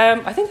said,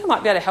 I think I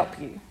might be able to help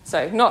you.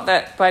 So not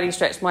that by any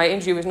stretch my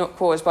injury was not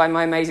caused by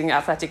my amazing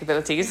athletic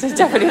abilities. It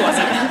definitely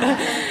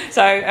wasn't.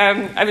 So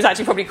it was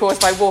actually probably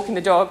caused by walking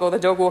the dog or the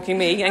dog walking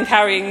me and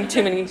carrying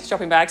too many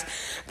shopping bags.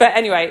 But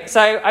anyway,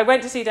 so I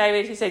went to see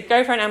David. He said,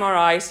 go for an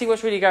MRI, see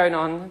what's really going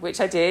on, which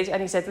I did.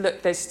 And he said,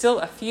 look, there's still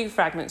a few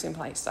fragments in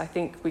place. I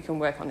think we can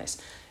work on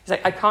this. He's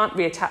like, I can't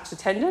reattach the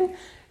tendon.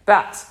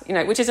 But,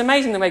 which is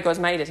amazing the way God's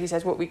made it. He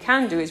says what we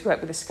can do is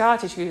work with the scar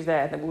tissues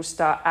there that will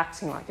start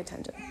acting like a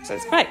tendon. So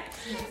it's great.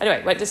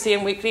 Anyway, went to see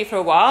him weekly for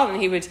a while and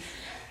he would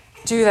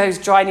do those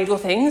dry needle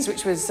things,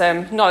 which was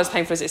not as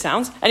painful as it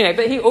sounds. Anyway,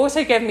 but he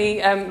also gave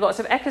me lots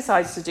of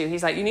exercises to do.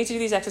 He's like, you need to do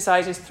these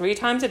exercises 3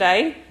 times a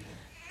day,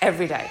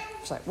 every day.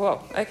 I was like,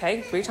 whoa,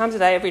 okay, 3 times a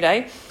day, every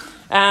day.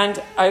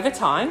 And over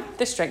time,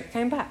 the strength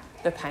came back.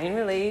 The pain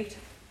relieved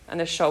and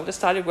the shoulder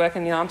started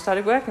working, the arm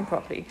started working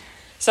properly.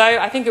 So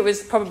I think it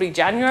was probably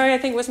January,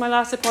 was my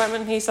last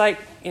appointment. He's like,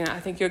 I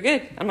think you're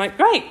good. I'm like,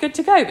 great, good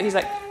to go. But he's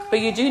like,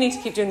 but you do need to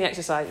keep doing the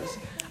exercises.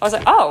 I was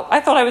like, oh, I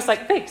thought I was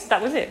fixed. That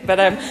was it. But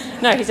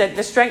no, he said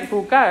the strength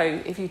will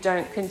go if you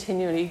don't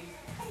continually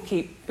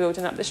keep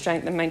building up the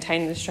strength and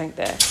maintaining the strength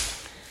there.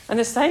 And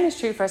the same is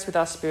true for us with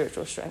our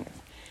spiritual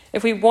strength.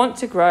 If we want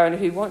to grow and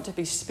if we want to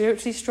be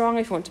spiritually strong,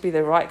 if we want to be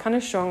the right kind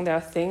of strong, there are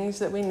things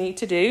that we need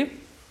to do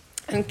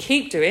and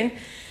keep doing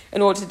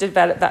in order to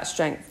develop that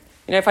strength.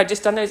 If I'd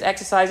just done those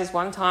exercises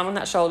one time on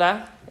that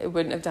shoulder, it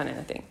wouldn't have done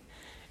anything.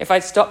 If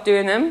I'd stopped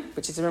doing them,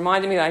 which is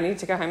reminding me that I need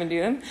to go home and do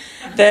them,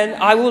 then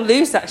I will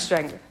lose that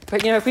strength.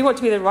 But, if we want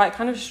to be the right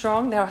kind of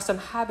strong, there are some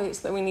habits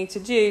that we need to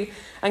do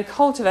and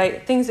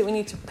cultivate, things that we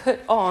need to put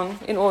on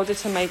in order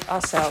to make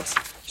ourselves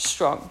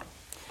strong.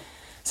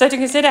 So to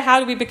consider how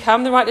do we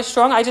become the right to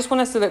strong, I just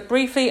want us to look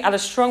briefly at a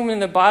strong woman in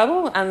the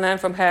Bible and learn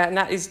from her, and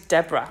that is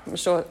Deborah. I'm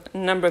sure a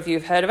number of you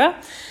have heard of her.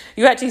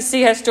 You actually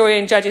see her story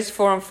in Judges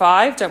 4 and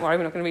 5. Don't worry,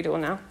 we're not going to read it all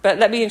now. But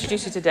let me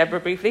introduce you to Deborah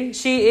briefly.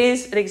 She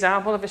is an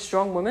example of a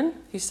strong woman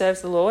who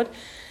serves the Lord.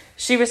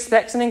 She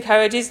respects and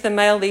encourages the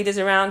male leaders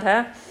around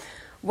her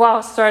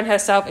whilst throwing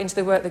herself into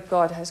the work that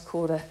God has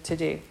called her to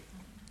do.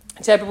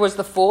 Deborah was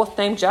the 4th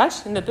named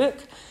judge in the book.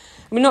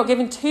 We're not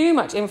given too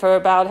much info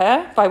about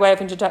her by way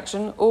of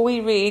introduction. All we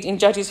read in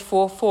Judges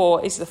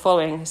 4:4 is the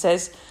following. It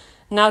says,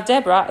 now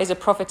Deborah is a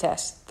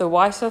prophetess. The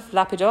wife of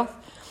Lapidoth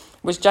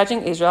was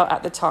judging Israel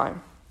at the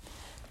time.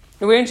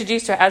 And we're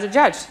introduced to her as a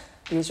judge.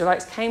 The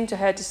Israelites came to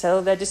her to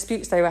settle their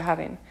disputes they were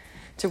having,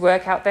 to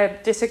work out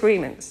their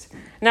disagreements.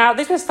 Now,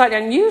 this was slightly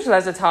unusual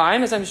as a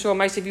time, as I'm sure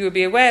most of you would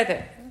be aware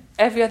that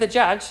every other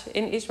judge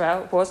in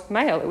Israel was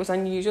male. It was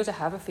unusual to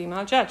have a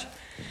female judge.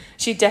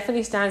 She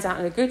definitely stands out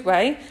in a good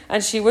way,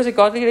 and she was a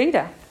godly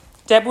leader.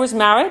 Deborah was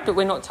married, but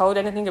we're not told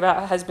anything about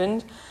her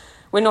husband.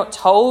 We're not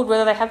told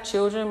whether they have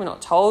children. We're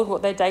not told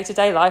what their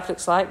day-to-day life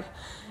looks like.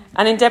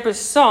 And in Deborah's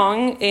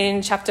song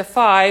in chapter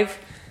 5,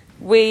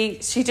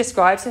 she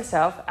describes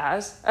herself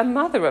as a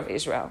mother of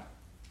Israel,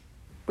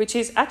 which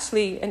is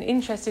actually an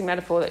interesting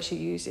metaphor that she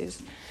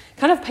uses.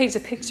 Kind of paints a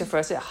picture for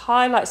us. It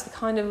highlights the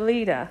kind of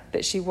leader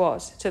that she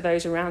was to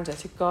those around her,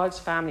 to God's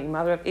family,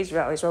 mother of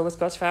Israel. Israel was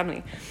God's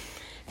family.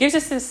 Gives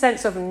us this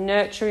sense of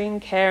nurturing,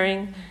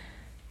 caring,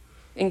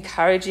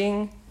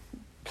 encouraging,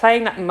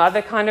 playing that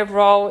mother kind of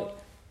role.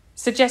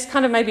 Suggests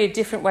kind of maybe a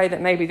different way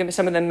that maybe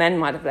some of the men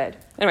might have led.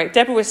 Anyway,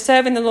 Deborah was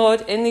serving the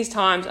Lord in these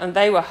times, and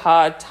they were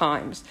hard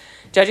times.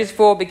 Judges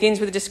 4 begins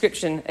with a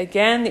description.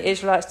 Again, the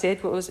Israelites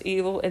did what was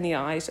evil in the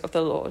eyes of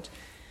the Lord.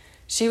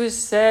 She was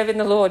serving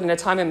the Lord in a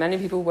time when many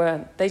people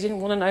weren't. They didn't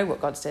want to know what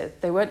God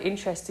said. They weren't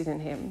interested in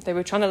him. They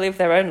were trying to live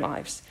their own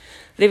lives,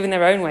 live in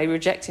their own way,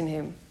 rejecting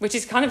him, which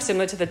is kind of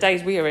similar to the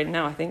days we are in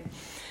now, I think.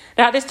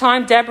 Now, at this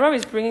time, Deborah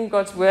is bringing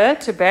God's word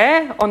to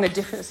bear on the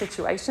different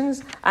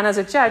situations. And as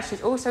a judge,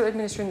 she's also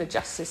administering the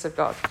justice of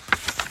God.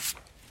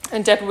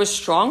 And Deborah was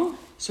strong.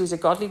 She was a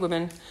godly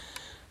woman.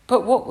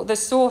 But what was the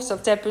source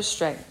of Deborah's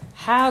strength?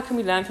 How can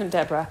we learn from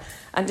Deborah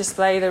and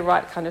display the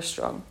right kind of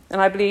strong?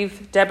 And I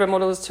believe Deborah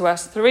models to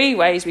us 3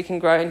 ways we can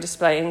grow in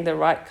displaying the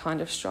right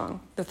kind of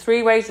strong. The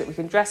 3 ways that we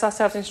can dress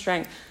ourselves in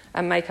strength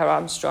and make our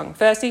arms strong.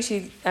 Firstly,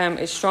 she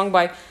is strong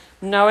by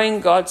knowing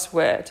God's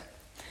word.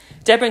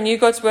 Deborah knew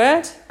God's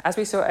word. As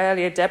we saw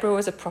earlier, Deborah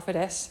was a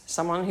prophetess,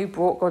 someone who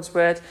brought God's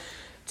word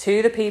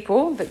to the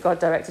people that God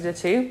directed her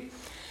to.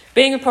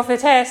 Being a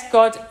prophetess,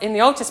 in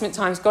the Old Testament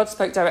times, God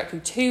spoke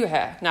directly to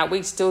her. Now,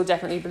 we still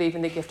definitely believe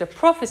in the gift of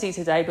prophecy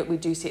today, but we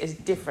do see it as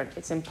different.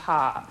 It's in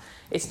part.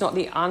 It's not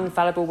the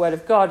infallible word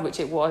of God, which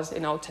it was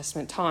in Old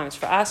Testament times.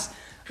 For us,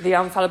 the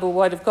infallible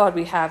word of God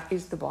we have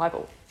is the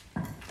Bible.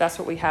 That's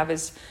what we have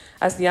as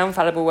the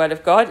infallible word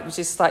of God, which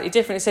is slightly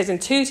different. It says in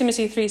 2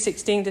 Timothy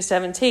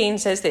 3:16-17,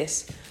 says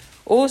this: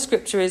 all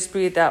scripture is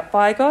breathed out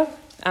by God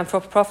and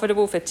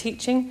profitable for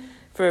teaching,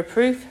 for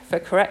reproof, for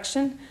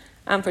correction,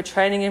 and for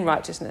training in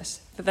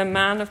righteousness, that the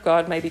man of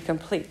God may be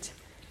complete,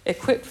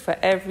 equipped for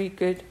every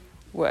good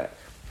work.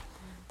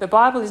 The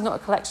Bible is not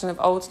a collection of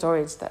old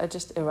stories that are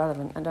just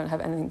irrelevant and don't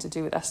have anything to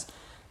do with us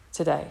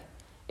today.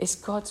 It's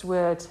God's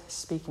word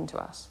speaking to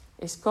us.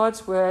 It's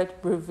God's word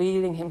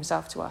revealing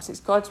himself to us. It's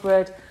God's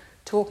word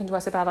talking to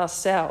us about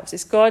ourselves.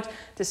 It's God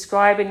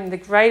describing the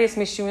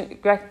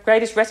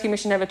greatest rescue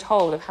mission ever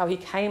told, of how he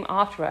came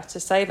after us to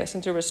save us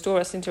and to restore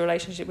us into a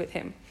relationship with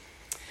him.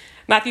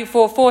 Matthew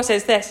 4:4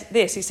 says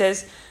this. He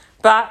says,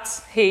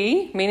 but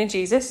he, meaning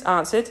Jesus,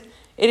 answered,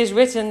 it is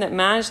written that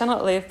man shall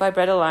not live by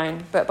bread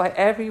alone, but by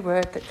every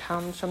word that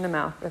comes from the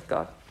mouth of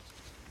God.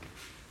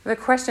 The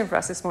question for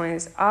us this morning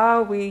is,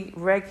 are we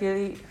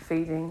regularly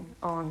feeding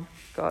on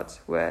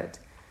God's word?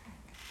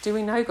 Do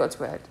we know God's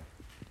word?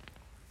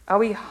 Are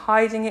we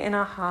hiding it in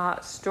our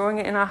hearts, storing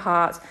it in our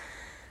hearts,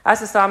 as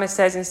the psalmist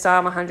says in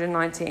Psalm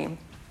 119?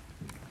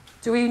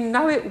 Do we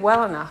know it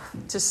well enough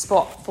to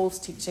spot false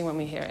teaching when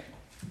we hear it?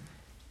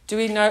 Do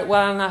we know it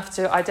well enough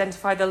to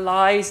identify the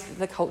lies that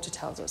the culture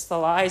tells us, the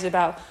lies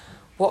about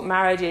what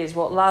marriage is,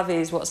 what love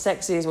is, what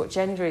sex is, what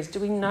gender is? Do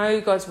we know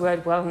God's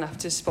word well enough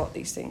to spot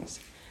these things?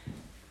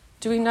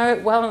 Do we know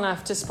it well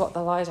enough to spot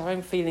the lies our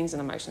own feelings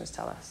and emotions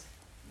tell us,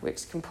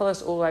 which can pull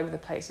us all over the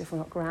place if we're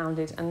not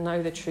grounded and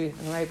know the truth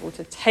and are able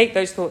to take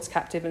those thoughts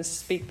captive and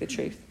speak the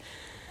truth?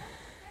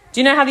 Do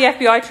you know how the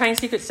FBI trains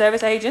Secret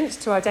Service agents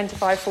to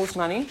identify false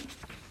money?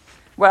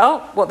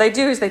 Well, what they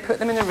do is they put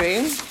them in a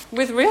room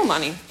with real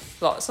money,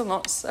 lots and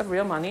lots of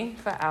real money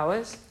for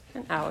hours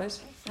and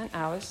hours and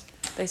hours.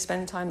 They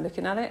spend time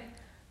looking at it,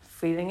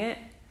 feeling it,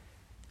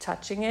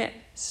 touching it,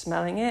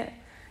 smelling it,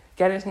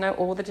 getting to know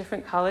all the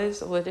different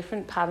colours, all the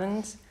different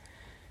patterns.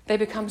 They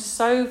become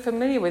so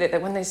familiar with it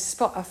that when they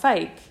spot a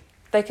fake,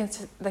 they can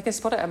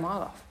spot it a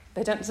mile off.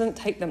 It doesn't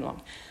take them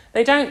long.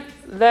 They don't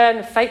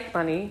learn fake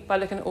money by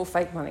looking at all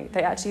fake money.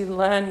 They actually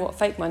learn what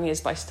fake money is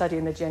by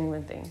studying the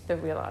genuine thing, the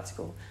real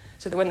article.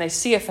 So that when they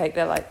see a fake,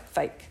 they're like,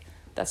 fake,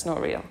 that's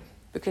not real.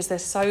 Because they're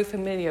so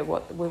familiar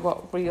with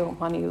what real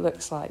money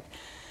looks like.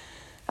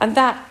 And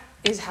that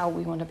is how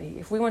we want to be.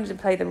 If we wanted to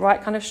play the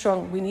right kind of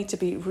strong, we need to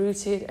be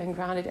rooted and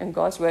grounded in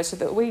God's word so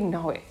that we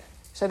know it.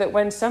 So that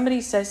when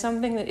somebody says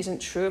something that isn't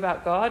true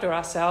about God or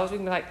ourselves, we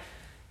can be like,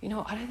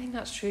 I don't think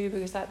that's true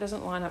because that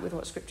doesn't line up with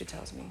what Scripture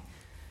tells me.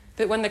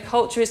 That when the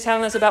culture is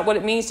telling us about what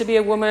it means to be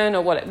a woman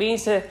or what it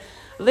means to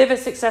live a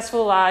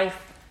successful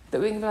life,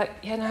 that we can be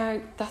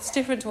like, that's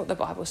different to what the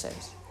Bible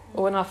says.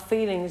 Or when our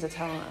feelings are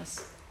telling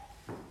us,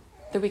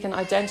 that we can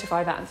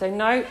identify that and say,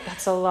 no,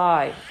 that's a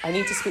lie. I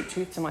need to speak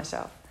truth to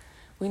myself.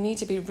 We need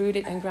to be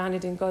rooted and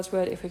grounded in God's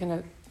word if we're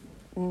going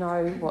to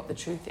know what the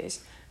truth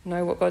is,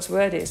 know what God's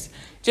word is.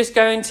 Just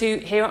going to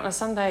hear it on a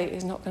Sunday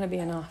is not going to be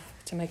enough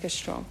to make us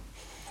strong.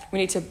 We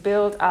need to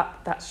build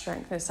up that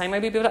strength. In the same way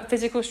we build up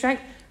physical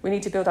strength, we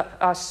need to build up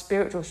our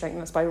spiritual strength.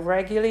 And that's by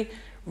regularly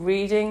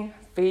reading,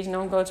 feeding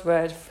on God's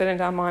word, filling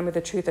our mind with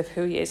the truth of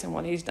who he is and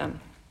what he's done.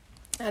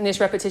 And this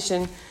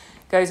repetition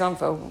goes on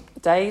for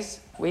days,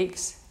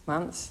 weeks,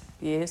 months,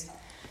 years.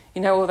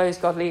 You know all those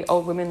godly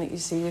old women that you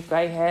see with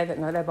grey hair that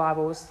know their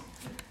Bibles?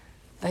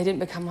 They didn't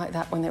become like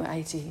that when they were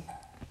 80.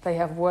 They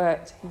have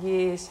worked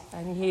years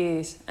and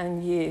years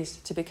and years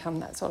to become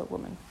that sort of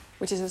woman,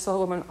 which is the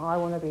sort of woman I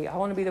want to be. I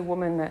want to be the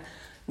woman that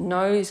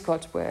knows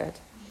God's word.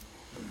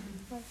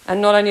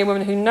 And not only a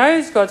woman who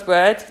knows God's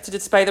word to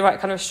display the right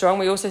kind of strong,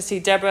 we also see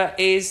Deborah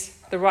is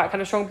the right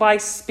kind of strong by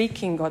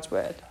speaking God's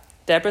word.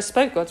 Deborah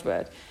spoke God's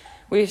word.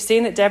 We've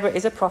seen that Deborah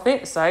is a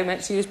prophet, so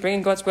meant she was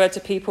bringing God's word to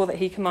people that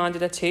he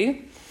commanded her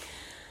to.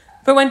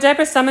 But when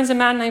Deborah summons a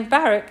man named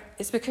Barak,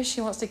 it's because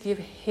she wants to give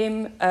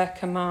him a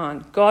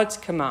command, God's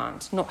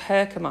command, not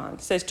her command.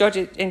 It says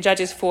in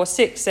Judges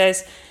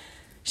 4:6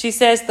 she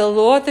says, "The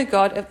Lord, the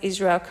God of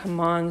Israel,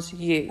 commands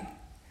you."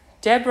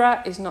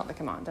 Deborah is not the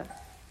commander.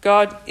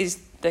 God is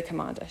the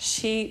commander.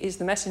 She is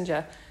the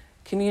messenger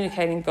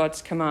communicating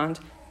God's command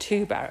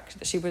to Barak.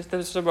 There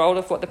was the role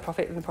of what the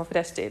prophet and the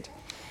prophetess did.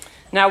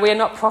 Now, we are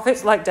not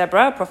prophets like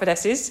Deborah,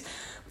 prophetesses,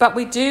 but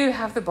we do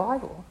have the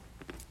Bible,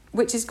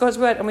 which is God's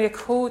word, and we are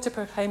called to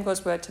proclaim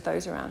God's word to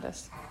those around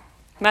us.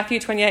 Matthew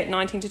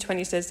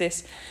 28:19-20 says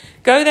this,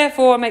 "Go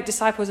therefore and make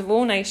disciples of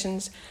all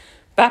nations,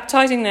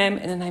 baptizing them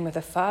in the name of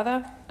the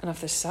Father and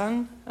of the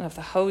Son and of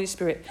the Holy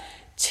Spirit,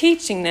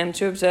 teaching them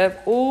to observe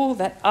all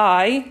that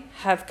I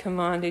have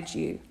commanded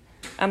you.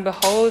 And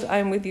behold, I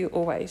am with you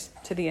always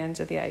to the ends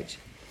of the age."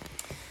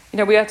 You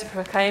know, we are to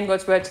proclaim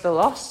God's word to the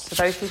lost, to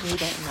those people who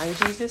don't know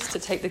Jesus, to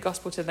take the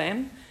gospel to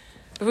them.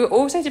 But we're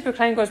also to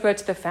proclaim God's word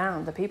to the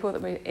found, the people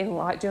that we're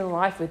doing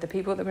life with, the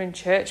people that we're in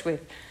church with,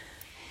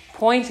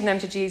 pointing them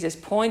to Jesus,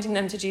 pointing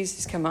them to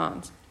Jesus'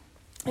 commands.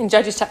 In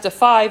Judges chapter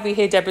 5, we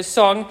hear Deborah's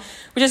song,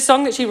 which is a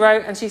song that she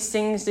wrote, and she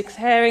sings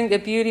declaring the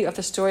beauty of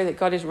the story that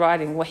God is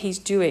writing, what he's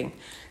doing,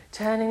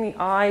 turning the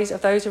eyes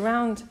of those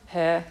around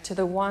her to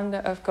the wonder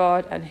of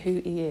God and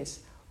who he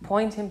is,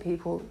 pointing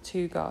people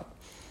to God.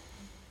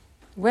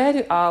 Where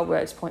do our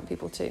words point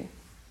people to?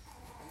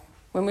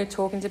 When we're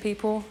talking to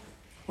people,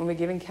 when we're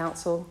giving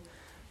counsel,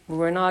 when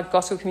we're in our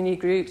gospel community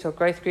groups or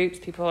growth groups,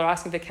 people are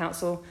asking for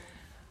counsel,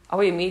 are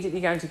we immediately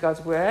going to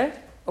God's word,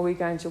 or are we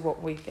going to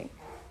what we think?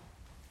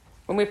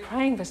 When we're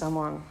praying for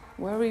someone,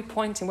 where are we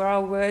pointing? Where are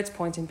our words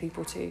pointing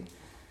people to?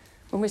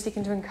 When we're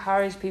seeking to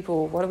encourage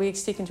people, what are we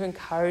seeking to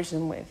encourage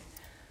them with?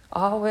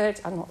 Our words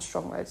are not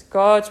strong words.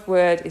 God's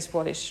word is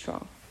what is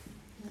strong.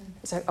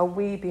 So are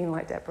we being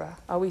like Deborah?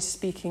 Are we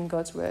speaking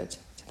God's word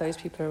to those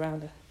people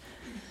around us?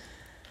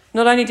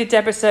 Not only did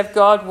Deborah serve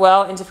God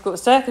well in difficult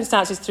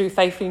circumstances through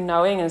faithfully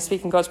knowing and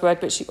speaking God's word,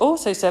 but she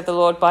also served the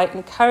Lord by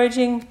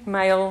encouraging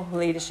male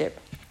leadership.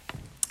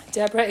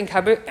 Deborah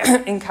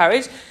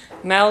encouraged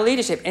male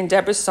leadership. In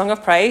Deborah's song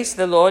of praise to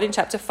the Lord in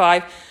chapter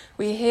 5,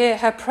 we hear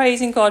her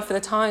praising God for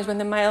the times when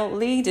the male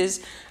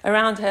leaders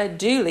around her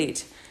do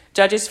lead.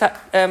 Judges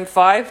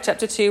 5,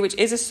 chapter 2, which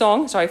is a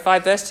song,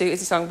 5 verse 2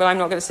 is a song, but I'm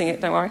not going to sing it,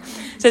 don't worry.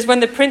 It says, when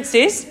the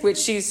princes, which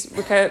she's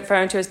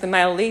referring to as the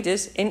male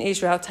leaders in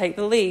Israel, take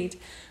the lead,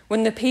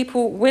 when the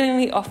people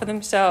willingly offer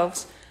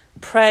themselves,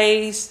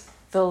 praise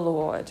the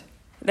Lord.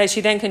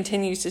 She then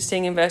continues to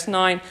sing in verse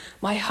 9,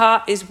 my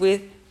heart is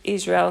with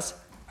Israel's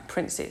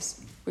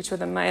princes, which were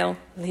the male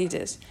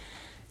leaders.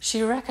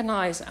 She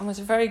recognised and was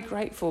very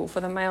grateful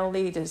for the male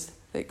leaders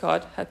that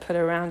God had put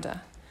around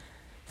her.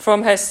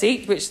 From her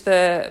seat, which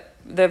the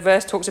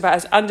verse talks about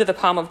as under the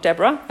palm of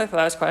Deborah, I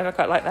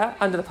quite like that,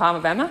 under the palm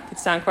of Emma, could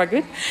sound quite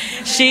good,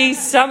 she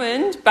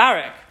summoned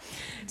Barak,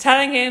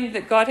 telling him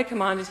that God had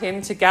commanded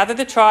him to gather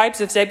the tribes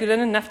of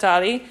Zebulun and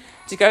Naphtali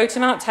to go to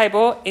Mount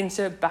Tabor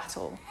into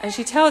battle. And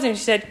she tells him,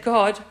 she said,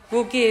 God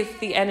will give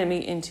the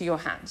enemy into your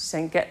hands. She's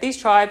saying, get these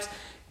tribes,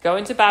 go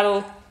into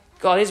battle,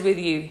 God is with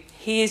you.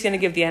 He is going to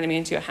give the enemy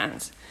into your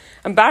hands.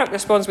 And Barak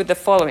responds with the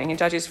following in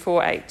Judges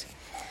 4:8.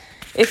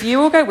 If you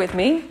will go with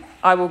me,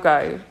 I will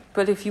go.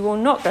 But if you will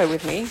not go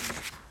with me,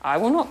 I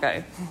will not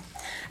go.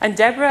 And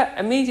Deborah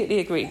immediately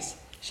agrees.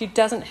 She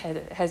doesn't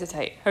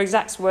hesitate. Her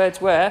exact words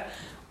were,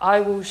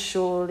 I will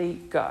surely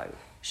go.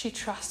 She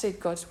trusted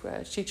God's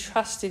word. She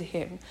trusted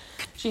him.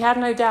 She had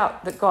no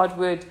doubt that God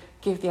would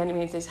give the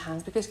enemy into his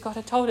hands because God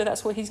had told her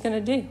that's what he's going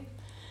to do.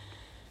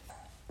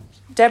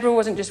 Deborah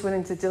wasn't just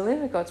willing to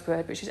deliver God's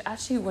word, but she's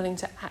actually willing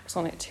to act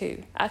on it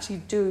too, actually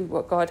do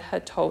what God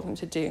had told him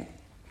to do.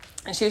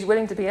 And she was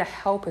willing to be a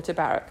helper to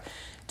Barak,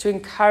 to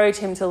encourage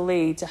him to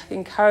lead, to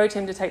encourage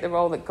him to take the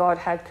role that God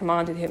had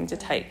commanded him to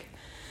take.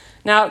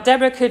 Now,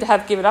 Deborah could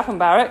have given up on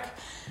Barak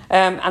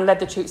and led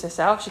the troops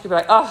herself. She could be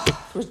like, oh,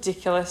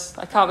 ridiculous.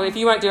 I can't believe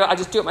you won't do it. I'll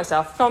just do it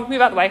myself. Come on,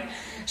 move out of the way.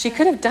 She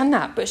could have done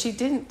that, but she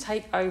didn't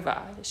take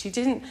over. She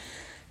didn't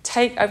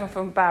take over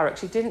from Barak.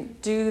 She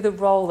didn't do the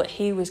role that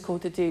he was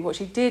called to do. What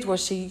she did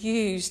was she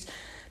used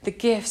the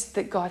gifts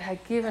that God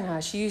had given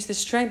her. She used the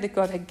strength that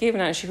God had given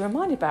her. And she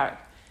reminded Barak.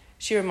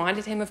 She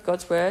reminded him of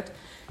God's word.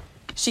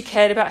 She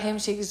cared about him.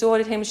 She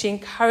exhorted him. She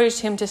encouraged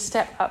him to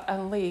step up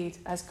and lead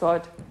as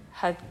God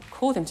had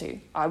called him to.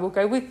 I will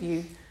go with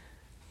you,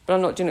 but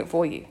I'm not doing it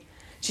for you.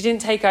 She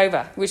didn't take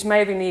over, which may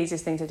have been the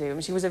easiest thing to do. I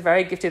mean, she was a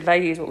very gifted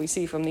lady, is what we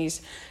see from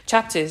these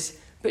chapters.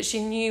 But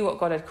she knew what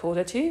God had called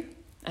her to,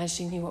 and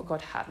she knew what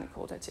God hadn't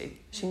called her to.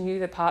 She knew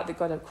the part that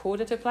God had called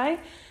her to play,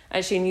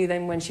 and she knew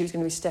then when she was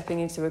going to be stepping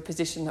into a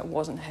position that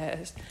wasn't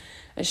hers.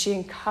 And she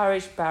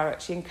encouraged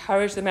Barak. She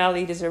encouraged the male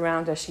leaders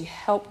around her. She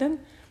helped them,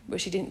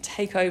 but she didn't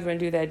take over and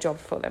do their job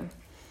for them.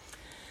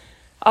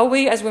 Are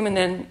we as women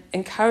then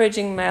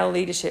encouraging male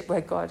leadership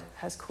where God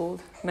has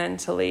called men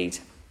to lead?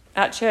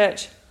 At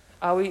church,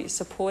 are we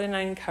supporting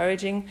and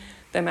encouraging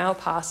the male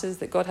pastors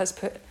that God has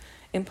put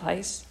in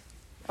place?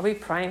 Are we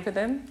praying for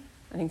them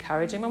and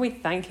encouraging them? Are we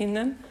thanking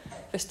them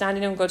for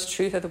standing on God's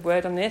truth of the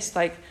word on this?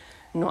 Like,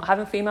 not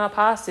having female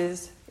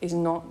pastors is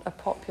not a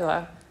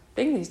popular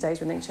thing these days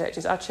within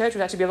churches. Our church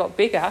would actually be a lot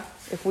bigger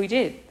if we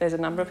did. There's a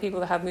number of people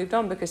that have moved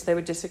on because they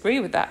would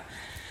disagree with that.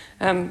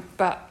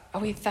 But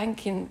are we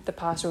thanking the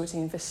pastoral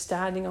team for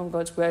standing on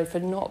God's word, for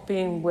not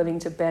being willing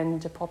to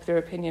bend to popular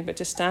opinion, but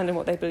to stand in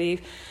what they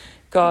believe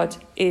God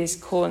is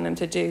calling them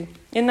to do?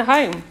 In the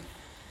home,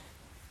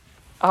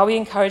 are we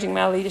encouraging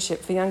male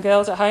leadership for young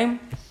girls at home?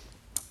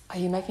 Are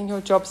you making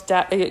your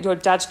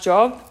dad's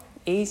job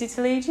easy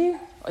to lead you?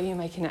 Or are you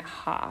making it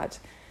hard?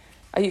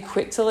 Are you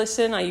quick to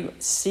listen? Are you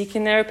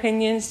seeking their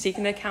opinions,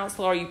 seeking their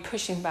counsel, or are you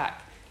pushing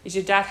back? Is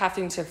your dad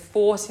having to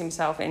force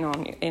himself in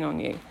on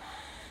you?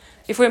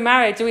 If we're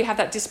married, do we have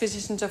that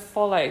disposition to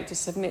follow, to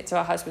submit to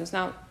our husbands?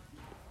 Now,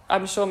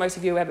 I'm sure most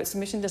of you are aware, but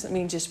submission doesn't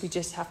mean we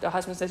just have to, our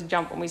husbands to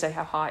jump when we say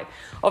how high.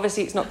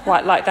 Obviously, it's not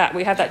quite like that.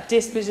 We have that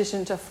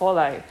disposition to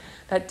follow,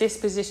 that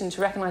disposition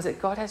to recognise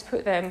that God has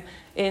put them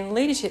in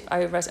leadership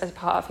over us as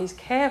part of his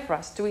care for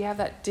us. Do we have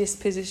that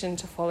disposition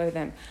to follow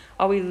them?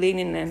 Are we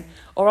leaning them?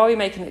 Or are we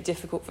making it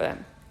difficult for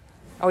them?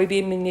 Are we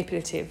being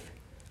manipulative?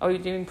 Are we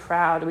being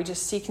proud? Are we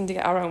just seeking to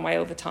get our own way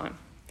all the time?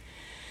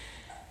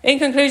 In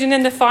conclusion,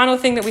 then, the final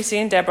thing that we see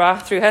in Deborah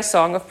through her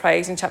song of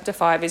praise in chapter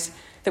 5 is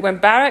that when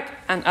Barak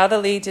and other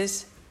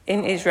leaders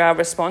in Israel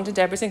respond to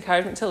Deborah's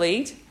encouragement to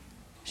lead,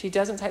 she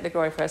doesn't take the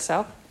glory for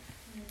herself.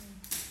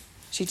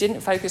 She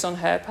didn't focus on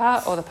her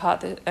part or the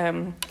part that,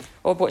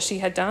 or what she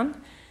had done.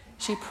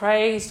 She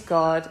praised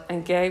God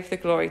and gave the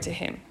glory to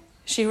him.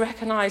 She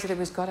recognised that it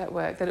was God at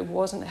work, that it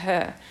wasn't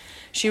her.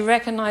 She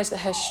recognised that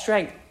her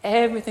strength,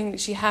 everything that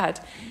she had,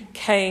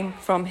 came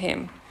from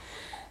him.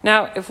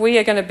 Now, if we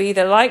are going to be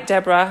like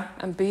Deborah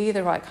and be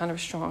the right kind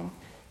of strong,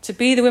 to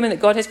be the women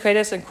that God has created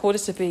us and called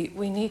us to be,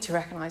 we need to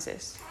recognise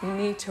this. We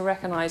need to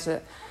recognise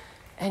that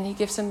any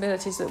gifts and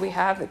abilities that we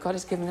have that God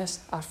has given us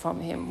are from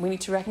him. We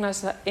need to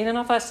recognise that in and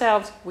of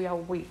ourselves, we are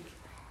weak.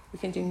 We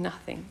can do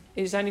nothing.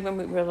 It is only when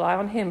we rely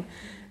on him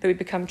that we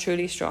become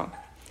truly strong.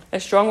 A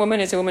strong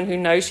woman is a woman who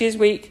knows she is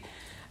weak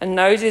and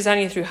knows it is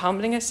only through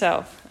humbling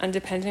herself and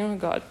depending on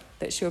God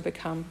that she will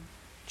become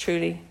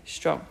truly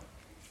strong.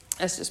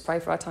 Let's just pray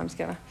for our time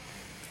together.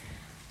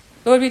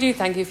 Lord, we do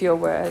thank you for your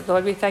word.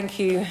 Lord, we thank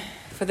you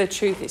for the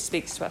truth it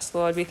speaks to us,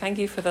 Lord. We thank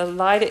you for the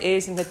light it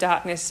is in the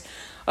darkness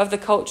of the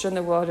culture and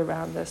the world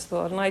around us,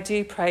 Lord. And I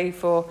do pray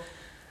for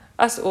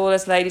us all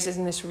as ladies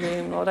in this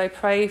room, Lord. I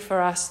pray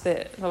for us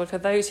that, Lord, for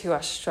those who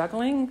are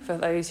struggling, for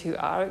those who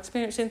are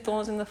experiencing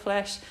thorns in the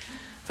flesh,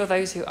 for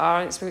those who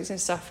are experiencing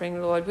suffering,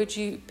 Lord, would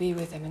you be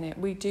with them in it?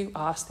 We do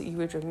ask that you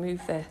would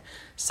remove their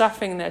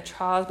suffering and their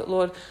trials, but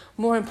Lord,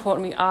 more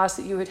importantly, we ask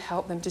that you would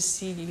help them to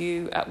see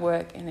you at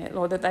work in it,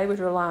 Lord, that they would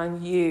rely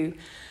on you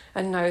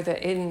and know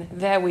that in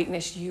their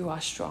weakness you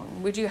are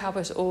strong. Would you help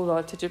us all,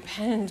 Lord, to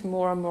depend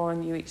more and more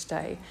on you each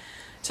day,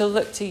 to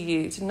look to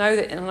you, to know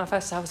that in and of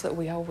ourselves that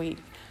we are weak,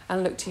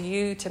 and look to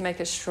you to make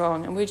us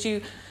strong. And would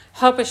you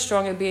help us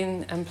strong in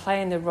being and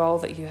playing the role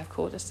that you have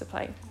called us to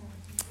play?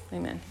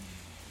 Amen.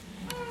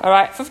 All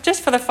right,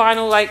 just for the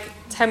final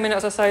 10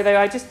 minutes or so, though,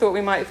 I just thought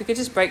if we could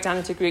just break down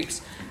into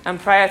groups and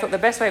pray. I thought the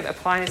best way of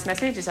applying this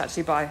message is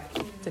actually by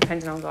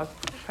depending on God,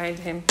 praying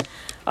to him,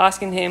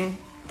 asking him,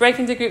 break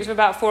into groups of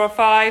about 4 or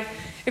 5.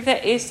 If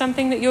there is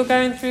something that you're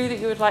going through that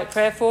you would like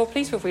prayer for,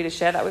 please feel free to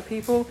share that with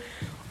people.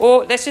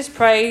 Or let's just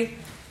pray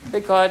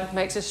that God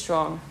makes us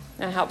strong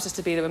and helps us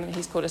to be the women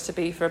he's called us to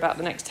be for about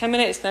the next 10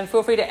 minutes. Then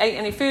feel free to eat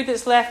any food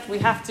that's left.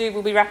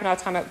 We'll be wrapping our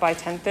time up by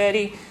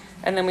 10:30.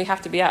 And then we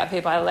have to be out of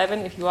here by 11.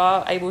 If you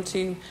are able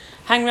to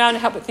hang around and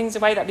help put things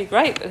away, that'd be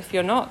great. But if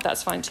you're not,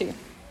 that's fine too.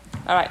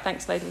 All right,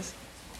 thanks, ladies.